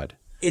it in the bud.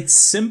 It's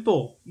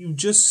simple. You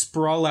just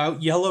sprawl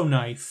out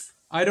Yellowknife.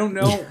 I don't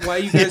know why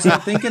you guys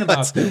aren't thinking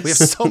about this. We have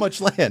so much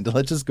land.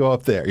 Let's just go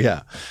up there.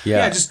 Yeah.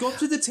 Just go up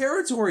to the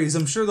territories.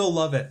 I'm sure they'll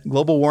love it.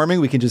 Global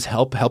warming, we can just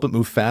help it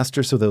move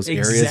faster so those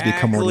areas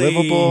become more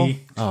livable.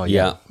 Oh,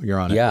 yeah. You're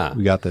on it. Yeah.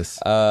 We got this.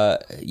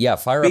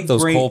 Fire up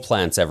those coal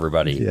plants,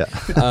 everybody.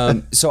 Yeah.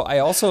 So I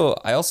also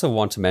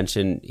want to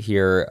mention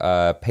here,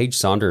 Paige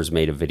Saunders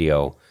made a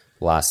video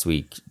last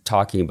week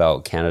talking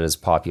about Canada's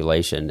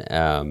population.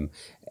 And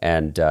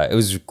it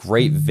was a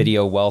great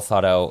video, well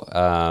thought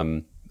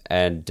out.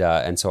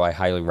 And so I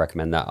highly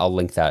recommend that. I'll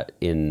link that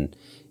in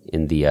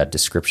the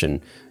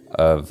description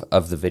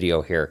of the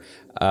video here.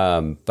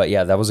 But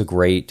yeah, that was a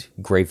great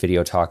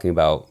video talking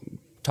about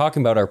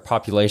our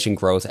population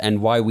growth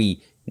and why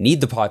we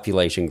need the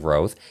population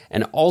growth,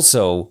 and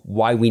also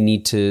why we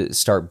need to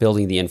start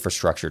building the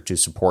infrastructure to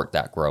support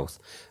that growth.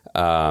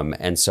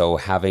 And so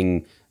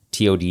having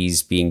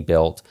TODs being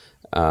built,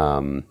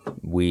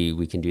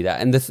 we can do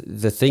that. And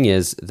the thing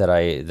is that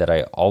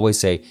I always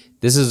say,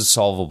 this is a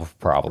solvable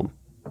problem.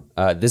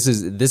 This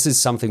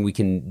is something we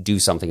can do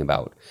something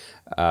about.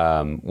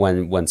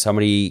 When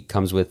somebody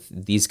comes with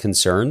these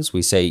concerns,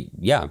 we say,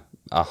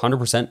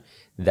 100%.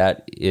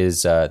 That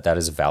is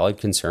a valid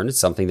concern. It's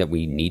something that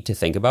we need to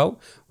think about.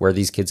 Where are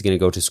these kids going to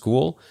go to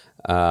school?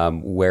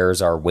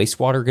 Where's our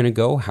wastewater going to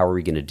go? How are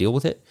we going to deal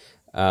with it?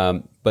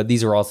 But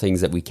these are all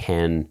things that we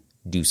can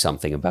do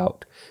something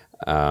about.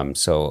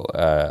 So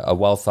a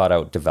well thought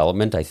out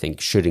development, I think,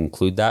 should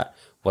include that.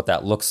 What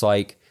that looks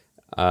like.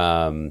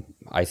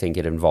 I think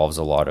it involves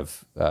a lot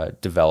of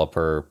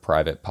developer,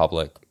 private,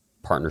 public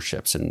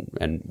partnerships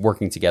and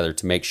working together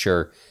to make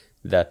sure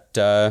that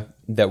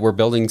we're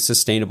building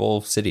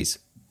sustainable cities.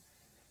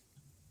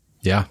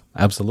 Yeah,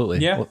 absolutely.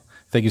 Yeah. Well,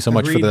 thank you so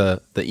much for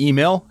the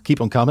email. Keep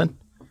them coming.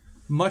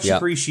 Much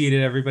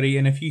appreciated, everybody.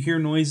 And if you hear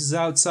noises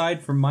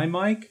outside from my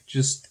mic,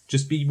 just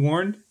be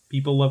warned.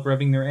 People love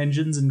revving their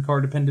engines in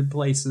car-dependent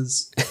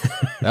places.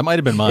 That might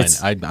have been mine.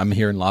 I'm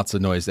hearing lots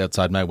of noise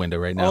outside my window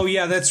right now. Oh,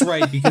 yeah, that's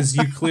right, because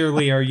you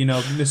clearly are,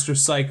 Mr.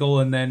 Cycle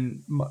and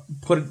then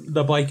put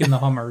the bike in the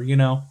Hummer,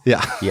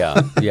 Yeah.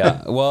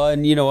 Yeah. Well,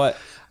 and you know what?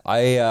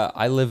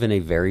 I live in a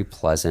very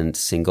pleasant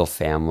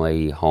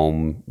single-family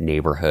home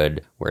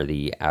neighborhood where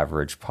the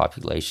average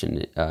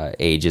population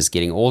age is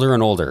getting older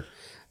and older.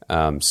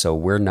 So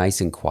we're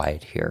nice and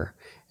quiet here.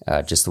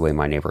 Just the way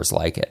my neighbors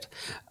like it.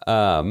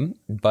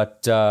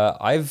 But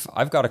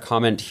I've got a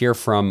comment here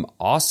from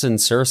Austin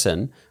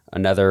Surson,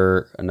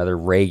 another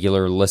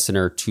regular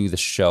listener to the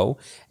show.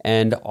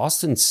 And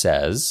Austin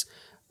says,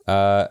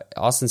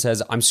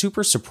 I'm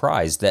super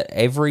surprised that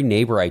every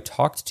neighbor I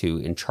talked to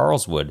in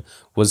Charleswood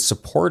was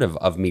supportive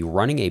of me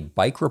running a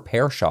bike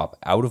repair shop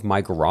out of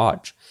my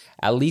garage.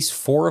 At least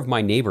 4 of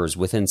my neighbors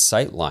within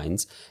sight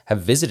lines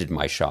have visited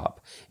my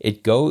shop.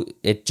 It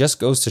just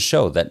goes to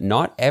show that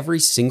not every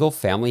single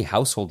family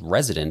household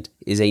resident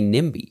is a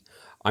NIMBY.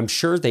 I'm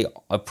sure they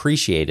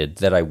appreciated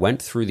that I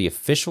went through the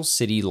official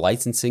city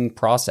licensing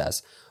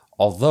process,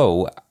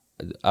 although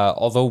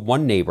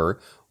one neighbor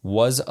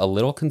was a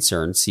little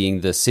concerned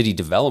seeing the city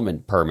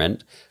development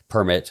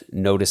permit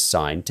notice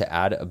sign to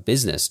add a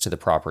business to the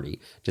property,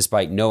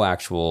 despite no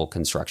actual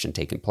construction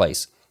taking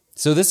place.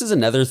 So this is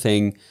another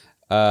thing.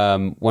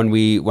 When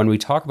we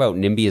talk about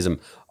NIMBYism,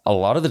 a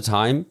lot of the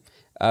time,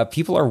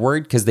 people are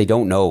worried because they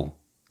don't know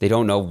They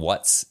don't know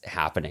what's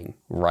happening,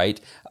 right?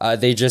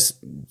 They're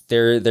just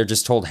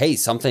told, hey,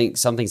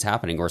 something's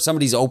happening, or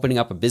somebody's opening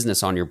up a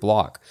business on your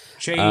block.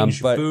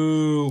 Change,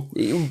 boo.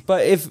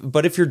 But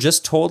if you're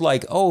just told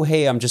like, oh,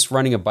 hey, I'm just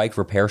running a bike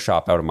repair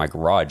shop out of my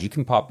garage, you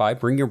can pop by,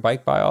 bring your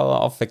bike by,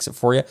 I'll fix it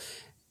for you.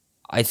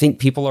 I think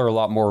people are a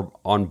lot more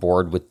on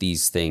board with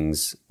these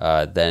things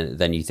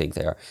than you think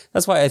they are.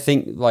 That's why I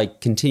think like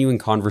continuing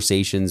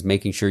conversations,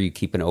 making sure you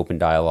keep an open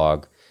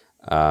dialogue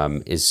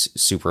is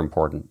super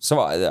important. So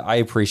I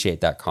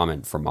appreciate that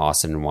comment from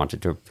Austin and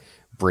wanted to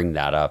bring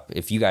that up.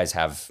 If you guys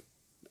have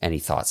any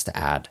thoughts to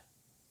add.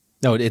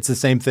 No, it's the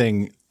same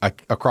thing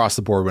across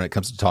the board when it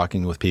comes to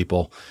talking with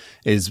people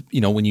is,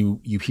 when you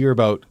hear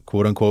about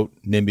quote unquote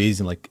NIMBYs,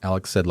 and like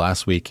Alex said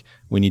last week,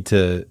 we need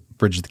to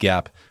bridge the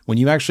gap. When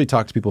you actually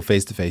talk to people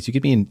face to face, you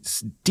could be in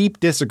deep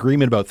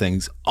disagreement about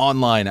things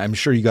online. I'm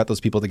sure you got those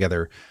people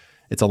together.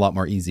 It's a lot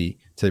more easy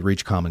to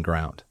reach common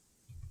ground.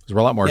 We're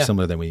a lot more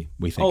similar than we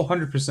think. Oh,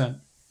 100%.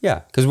 Yeah,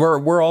 because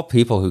we're all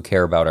people who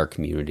care about our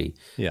community.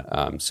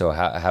 Yeah. So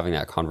having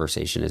that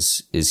conversation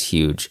is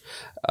huge.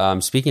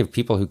 Speaking of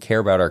people who care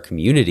about our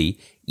community,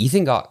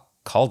 Ethan got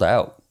called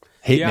out.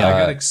 I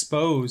got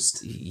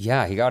exposed.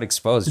 Yeah, he got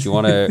exposed. Do you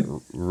want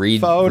to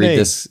read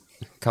this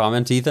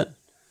comment, Ethan?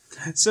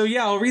 So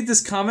yeah, I'll read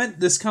this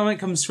comment. This comment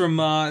comes from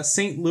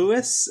St.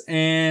 Louis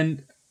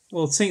and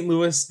St.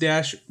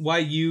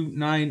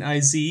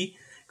 Louis-YU9IZ.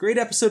 Great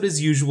episode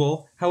as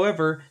usual.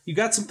 However, you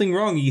got something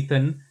wrong,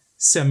 Ethan.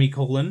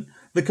 Semicolon.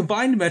 The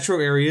combined metro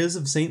areas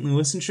of St.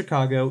 Louis and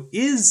Chicago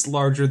is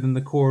larger than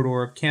the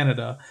corridor of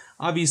Canada.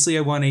 Obviously,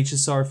 I want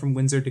HSR from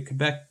Windsor to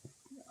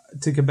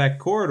Quebec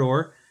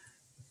corridor.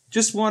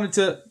 Just wanted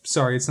to...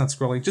 Sorry, it's not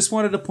scrolling. Just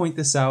wanted to point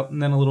this out,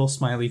 and then a little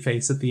smiley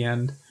face at the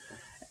end.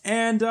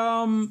 And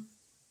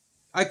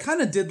I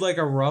kind of did like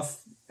a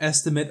rough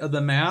estimate of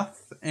the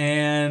math,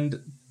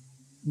 and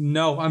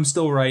no, I'm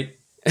still right.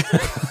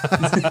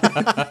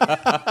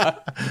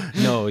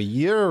 No,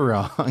 you're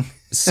wrong.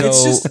 So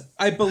it's just,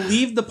 I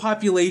believe the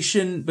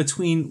population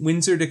between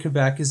Windsor to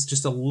Quebec is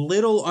just a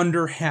little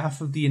under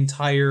half of the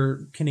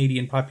entire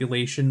Canadian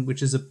population,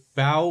 which is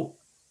about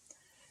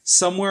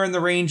somewhere in the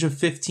range of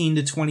 15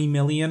 to 20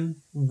 million,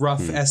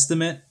 rough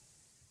estimate.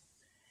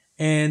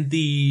 And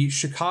the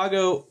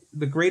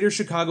greater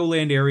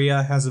Chicagoland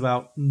area has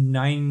about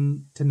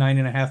 9 to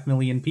 9.5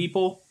 million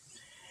people.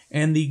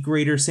 And the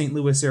greater St.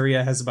 Louis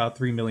area has about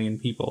 3 million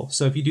people.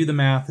 So if you do the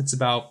math, it's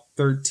about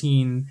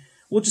 13,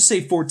 we'll just say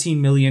 14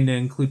 million to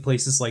include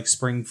places like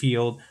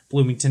Springfield,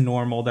 Bloomington,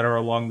 Normal that are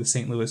along the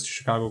St. Louis to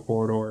Chicago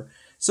corridor.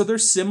 So they're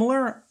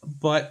similar,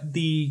 but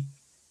the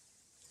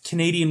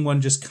Canadian one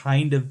just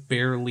kind of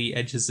barely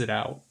edges it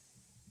out.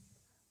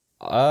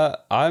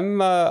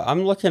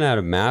 I'm looking at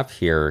a map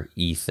here,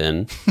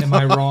 Ethan. Am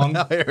I wrong?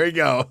 Here we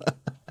go.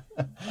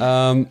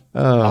 You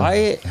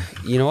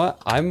know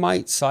what? I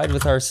might side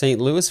with our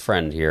St. Louis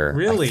friend here.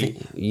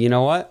 Really? You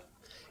know what?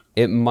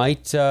 It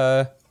might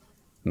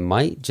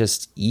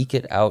just eke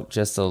it out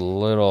just a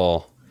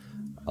little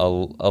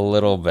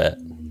bit.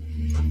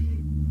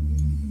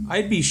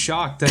 I'd be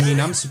shocked. I mean,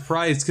 I'm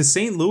surprised because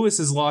St. Louis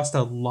has lost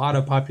a lot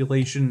of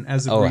population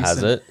as of recent.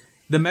 Has it?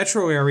 The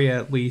metro area,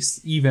 at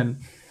least, even.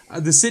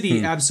 The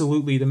city,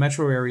 absolutely. The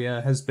metro area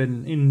has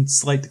been in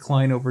slight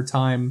decline over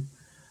time.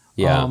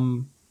 Yeah.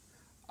 I'm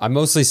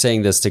mostly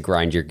saying this to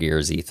grind your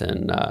gears,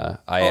 Ethan.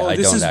 I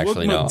don't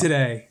actually know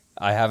today.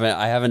 I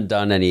haven't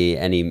done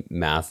any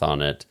math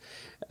on it.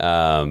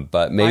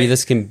 But maybe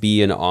this can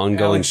be an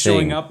ongoing Alex thing.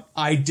 Showing up,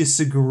 I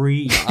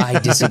disagree.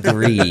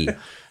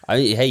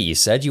 Hey, you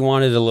said you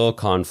wanted a little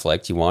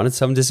conflict. You wanted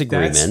some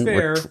disagreement.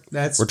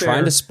 That's fair. We're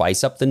trying to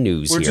spice up the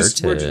news we're here.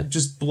 We're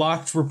just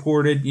blocked,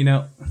 reported,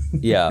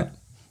 Yeah.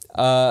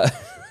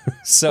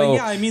 So but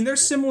yeah, I mean, they're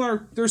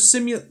similar. They're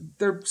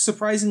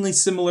surprisingly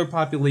similar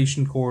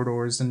population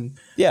corridors, and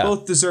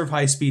both deserve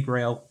high-speed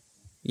rail.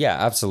 Yeah,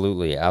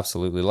 absolutely.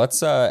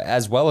 Let's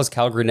as well as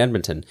Calgary and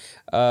Edmonton,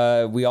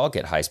 we all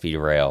get high-speed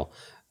rail.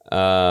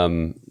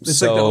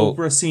 It's like the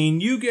Oprah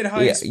scene. You get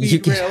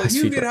high-speed rail.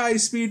 You get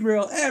high-speed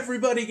rail.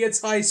 Everybody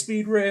gets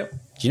high-speed rail.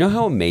 Do you know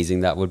how amazing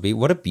that would be?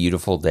 What a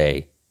beautiful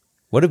day.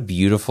 What a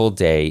beautiful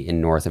day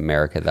in North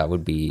America that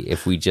would be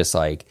if we just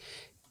like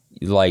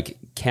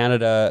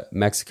Canada,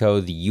 Mexico,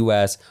 the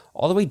US,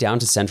 all the way down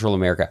to Central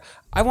America.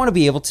 I want to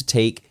be able to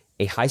take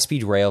a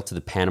high-speed rail to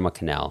the Panama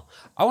Canal.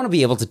 I want to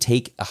be able to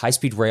take a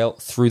high-speed rail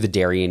through the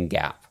Darien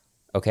Gap.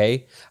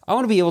 Okay? I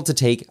want to be able to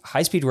take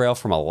high-speed rail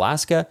from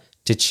Alaska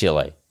to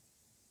Chile.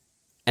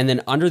 And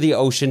then under the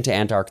ocean to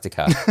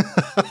Antarctica.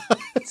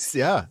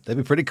 Yeah, that'd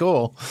be pretty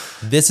cool.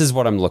 This is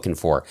what I'm looking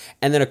for.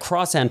 And then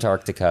across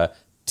Antarctica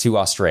to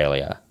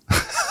Australia.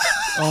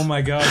 Oh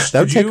my gosh. That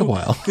would take a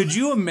while. Could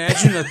you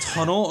imagine a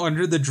tunnel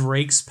under the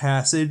Drake's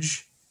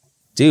Passage?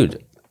 Dude.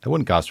 It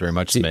wouldn't cost very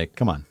much to make.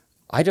 Come on.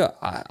 I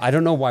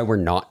don't know why we're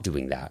not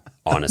doing that,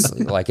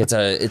 honestly. Like it's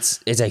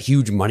a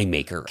huge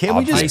moneymaker. Can't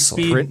we just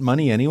print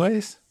money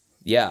anyways?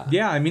 Yeah.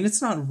 Yeah, I mean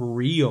it's not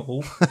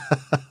real.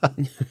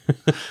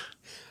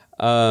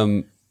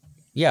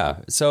 Yeah.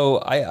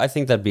 So I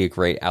think that'd be a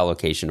great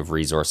allocation of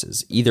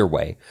resources. Either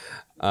way.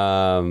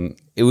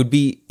 It would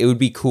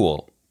be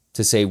cool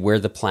to say we're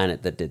the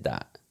planet that did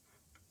that.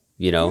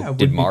 You know, Yeah, it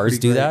did would be Mars pretty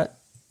do great. that?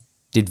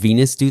 Did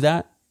Venus do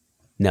that?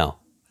 No,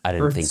 I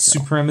didn't Earth think so.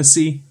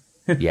 supremacy.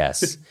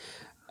 Yes.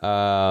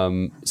 Yeah.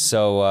 This is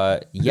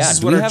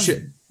do what we our have?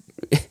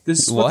 this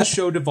is what What? the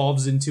show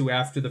devolves into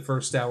after the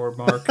first hour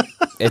mark.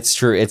 It's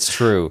true. It's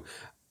true.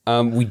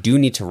 We do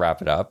need to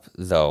wrap it up,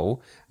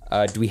 though.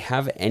 Do we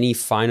have any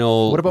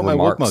final? What about my wug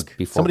remarks mug?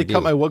 before Somebody we do?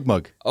 cut my wug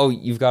mug. Oh,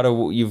 you've got a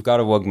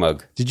wug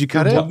mug. Did you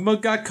cut it? Wug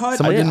mug got cut.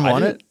 Somebody didn't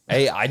want it?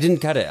 Hey, I didn't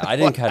cut it. I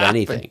didn't cut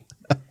anything.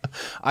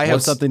 I have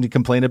What's- something to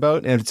complain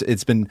about, and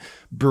it's been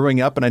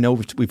brewing up, and I know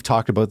we've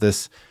talked about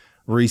this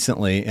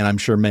recently, and I'm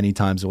sure many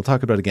times we'll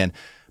talk about it again.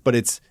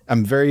 But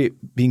I'm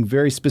being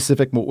very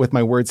specific with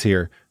my words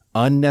here.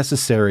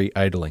 Unnecessary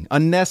idling.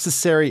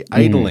 Unnecessary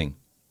idling.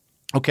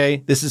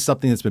 Okay, this is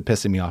something that's been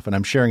pissing me off, and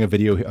I'm sharing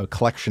a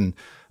collection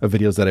of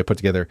videos that I put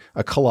together,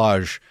 a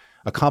collage,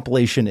 a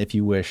compilation, if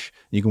you wish.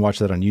 You can watch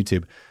that on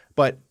YouTube.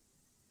 But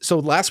so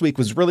last week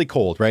was really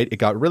cold, right? It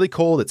got really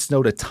cold. It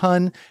snowed a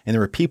ton, and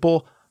there were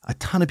a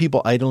ton of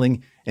people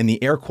idling, and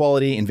the air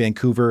quality in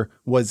Vancouver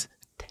was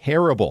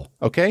terrible.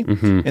 Okay,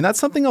 and that's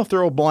something I'll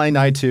throw a blind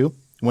eye to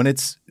when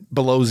it's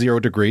below 0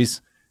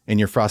 degrees and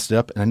you're frosted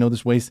up. And I know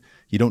there's ways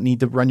you don't need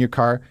to run your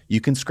car.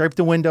 You can scrape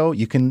the window.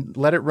 You can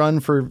let it run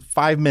for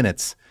 5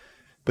 minutes.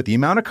 But the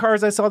amount of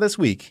cars I saw this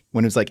week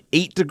when it was like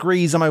 8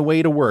 degrees on my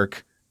way to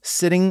work,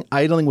 sitting,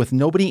 idling with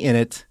nobody in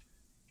it,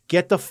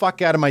 get the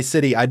fuck out of my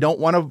city. I don't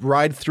want to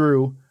ride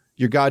through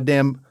your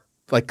goddamn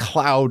like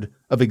cloud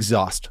of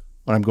exhaust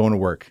when I'm going to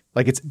work.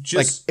 Like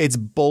it's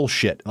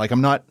bullshit. Like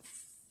I'm not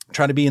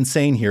trying to be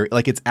insane here.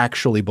 Like it's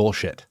actually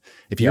bullshit.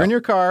 If you're in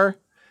your car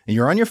and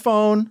you're on your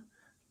phone,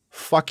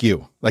 fuck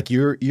you. Like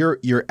you're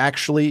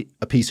actually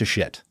a piece of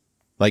shit.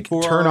 Like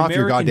For turn our off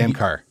your American goddamn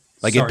car.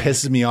 Like Sorry. it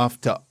pisses me off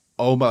to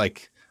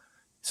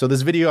so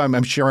this video,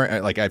 I'm sure,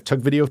 like I've took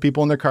video of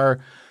people in their car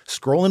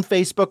scrolling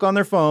Facebook on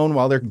their phone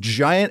while their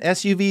giant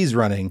SUVs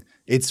running.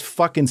 It's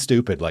fucking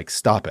stupid. Like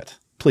stop it,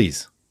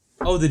 please.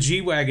 Oh, the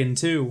G-Wagon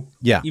too.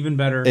 Yeah, Even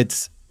better.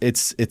 It's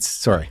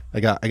sorry. I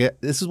got.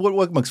 This is what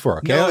Wugmug's for.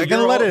 Okay, No, I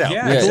gotta you're let all- it out.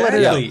 Yeah, I gotta let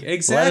it out.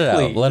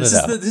 exactly. Let it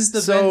out. This is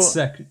the So- vent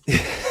sec.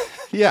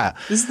 Yeah.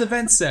 This is the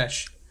vent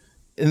sesh.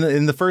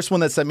 In the first one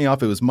that set me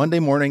off, it was Monday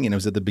morning, and it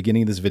was at the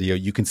beginning of this video.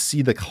 You can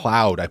see the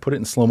cloud. I put it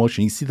in slow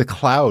motion. You see the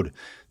cloud,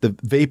 the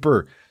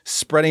vapor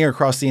spreading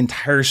across the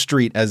entire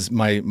street as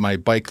my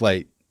bike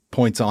light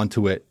points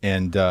onto it,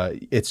 and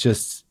it's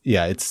just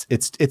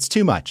it's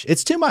too much.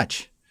 It's too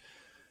much.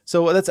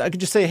 So I could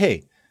just say,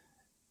 hey,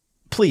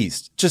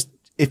 please, just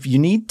if you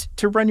need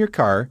to run your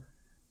car,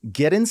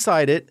 get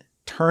inside it,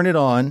 turn it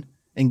on,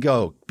 and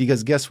go.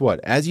 Because guess what?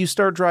 As you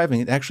start driving,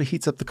 it actually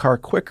heats up the car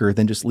quicker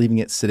than just leaving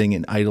it sitting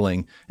and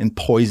idling and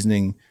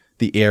poisoning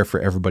the air for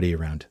everybody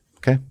around.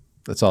 Okay?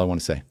 That's all I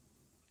want to say.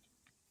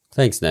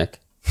 Thanks, Nick.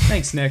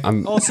 Thanks, Nick.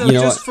 Also, you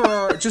know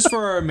just for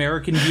our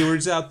American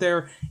viewers out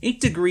there,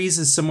 8 degrees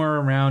is somewhere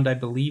around, I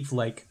believe,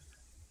 like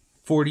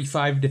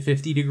 45 to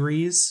 50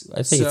 degrees.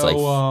 I think it's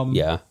like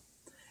yeah.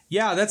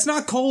 Yeah, that's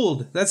not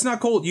cold. That's not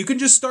cold. You can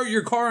just start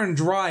your car and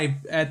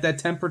drive at that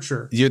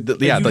temperature. You do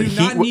heat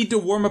not need to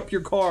warm up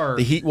your car.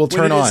 The heat will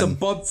turn when it is on.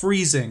 above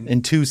freezing.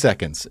 In 2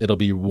 seconds, it'll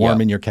be warm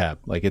Yeah. in your cab.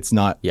 Like it's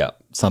not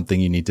something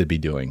you need to be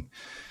doing.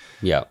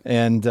 Yeah.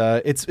 And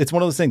it's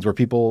one of those things where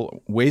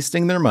people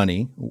wasting their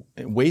money,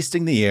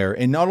 wasting the air.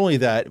 And not only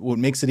that, what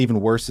makes it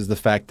even worse is the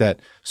fact that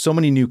so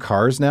many new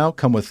cars now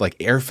come with like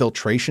air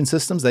filtration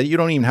systems that you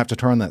don't even have to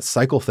turn on that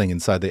cycle thing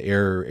inside the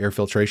air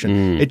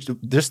filtration. It's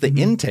just the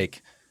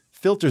intake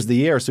filters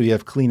the air so you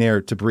have clean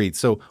air to breathe.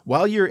 So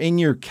while you're in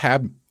your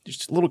cab,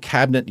 just a little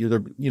cabinet, your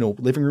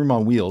living room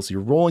on wheels, you're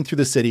rolling through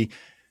the city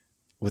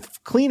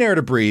with clean air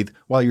to breathe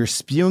while you're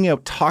spewing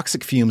out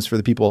toxic fumes for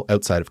the people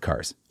outside of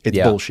cars. It's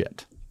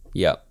bullshit.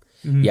 Yeah.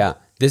 Yeah.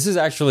 This is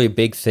actually a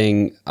big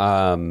thing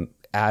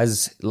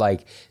as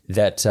like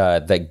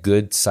that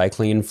good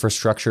cycling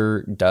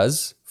infrastructure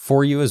does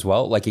for you as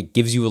well. Like it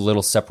gives you a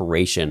little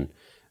separation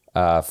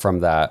from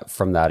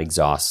that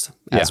exhaust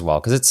as well.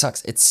 Because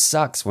it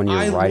sucks when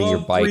you're riding your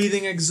bike.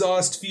 Breathing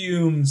exhaust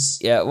fumes.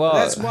 Yeah, well,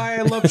 that's why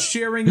I love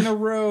sharing the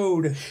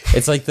road.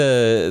 It's like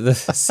the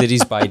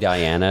Cities by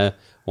Diana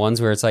ones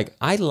where it's like,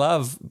 I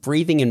love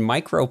breathing in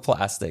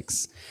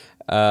microplastics.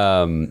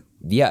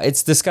 Yeah,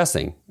 it's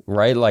disgusting,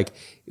 right? Like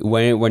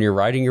when you're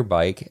riding your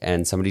bike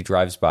and somebody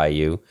drives by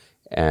you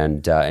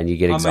and you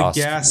get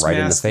exhaust right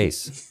in the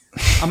face.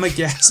 I'm a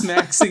gas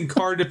maxing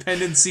car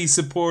dependency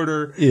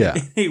supporter. Yeah.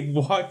 In a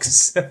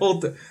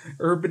walk-celled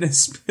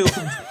urbanist filled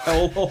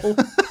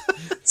hellhole.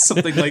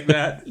 Something like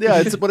that.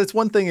 Yeah, but it's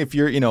one thing if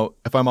you're,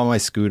 if I'm on my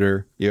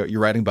scooter, you're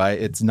riding by,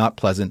 it's not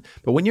pleasant.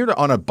 But when you're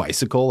on a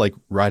bicycle, like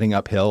riding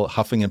uphill,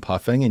 huffing and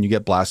puffing, and you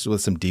get blasted with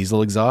some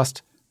diesel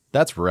exhaust,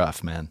 that's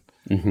rough, man.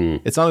 Mm-hmm.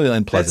 It's not really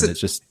unpleasant. It's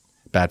just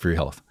bad for your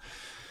health.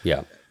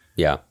 Yeah.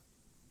 Yeah.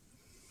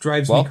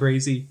 Drives me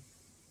crazy.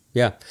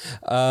 Yeah.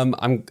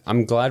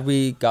 I'm glad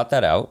we got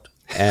that out.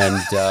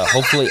 and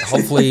hopefully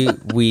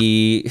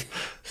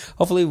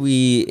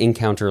we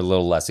encounter a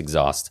little less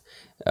exhaust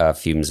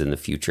fumes in the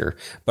future.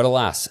 But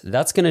alas,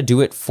 that's going to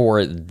do it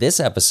for this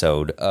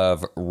episode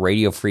of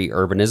Radio Free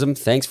Urbanism.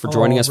 Thanks for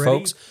joining us,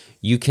 folks.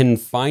 You can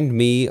find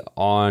me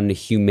on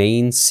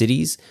Humane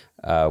Cities,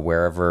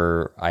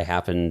 wherever I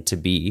happen to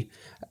be.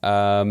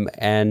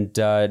 And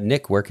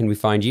Nick, where can we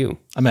find you?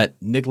 I'm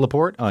at Nick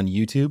Laporte on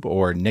YouTube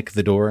or Nick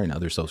the Door and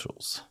other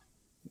socials.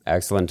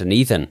 Excellent. And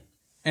Ethan?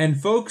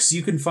 And folks,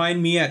 you can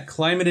find me at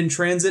Climate in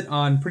Transit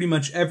on pretty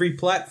much every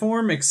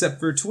platform except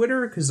for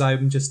Twitter, because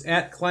I'm just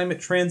at Climate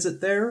Transit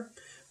there.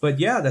 But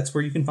yeah, that's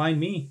where you can find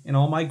me and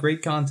all my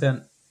great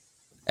content.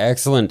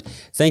 Excellent.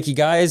 Thank you,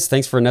 guys.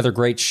 Thanks for another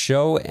great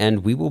show.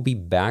 And we will be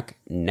back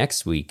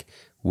next week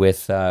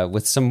with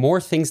some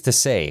more things to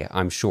say,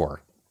 I'm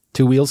sure.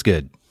 Two wheels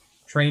good.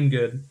 Train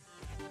good.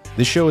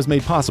 This show is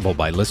made possible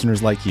by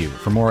listeners like you.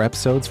 For more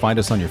episodes, find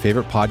us on your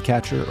favorite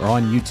podcatcher or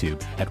on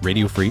YouTube at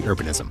Radio Free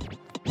Urbanism.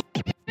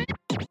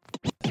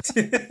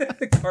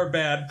 Car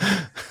bad.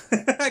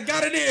 I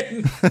got it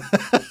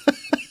in.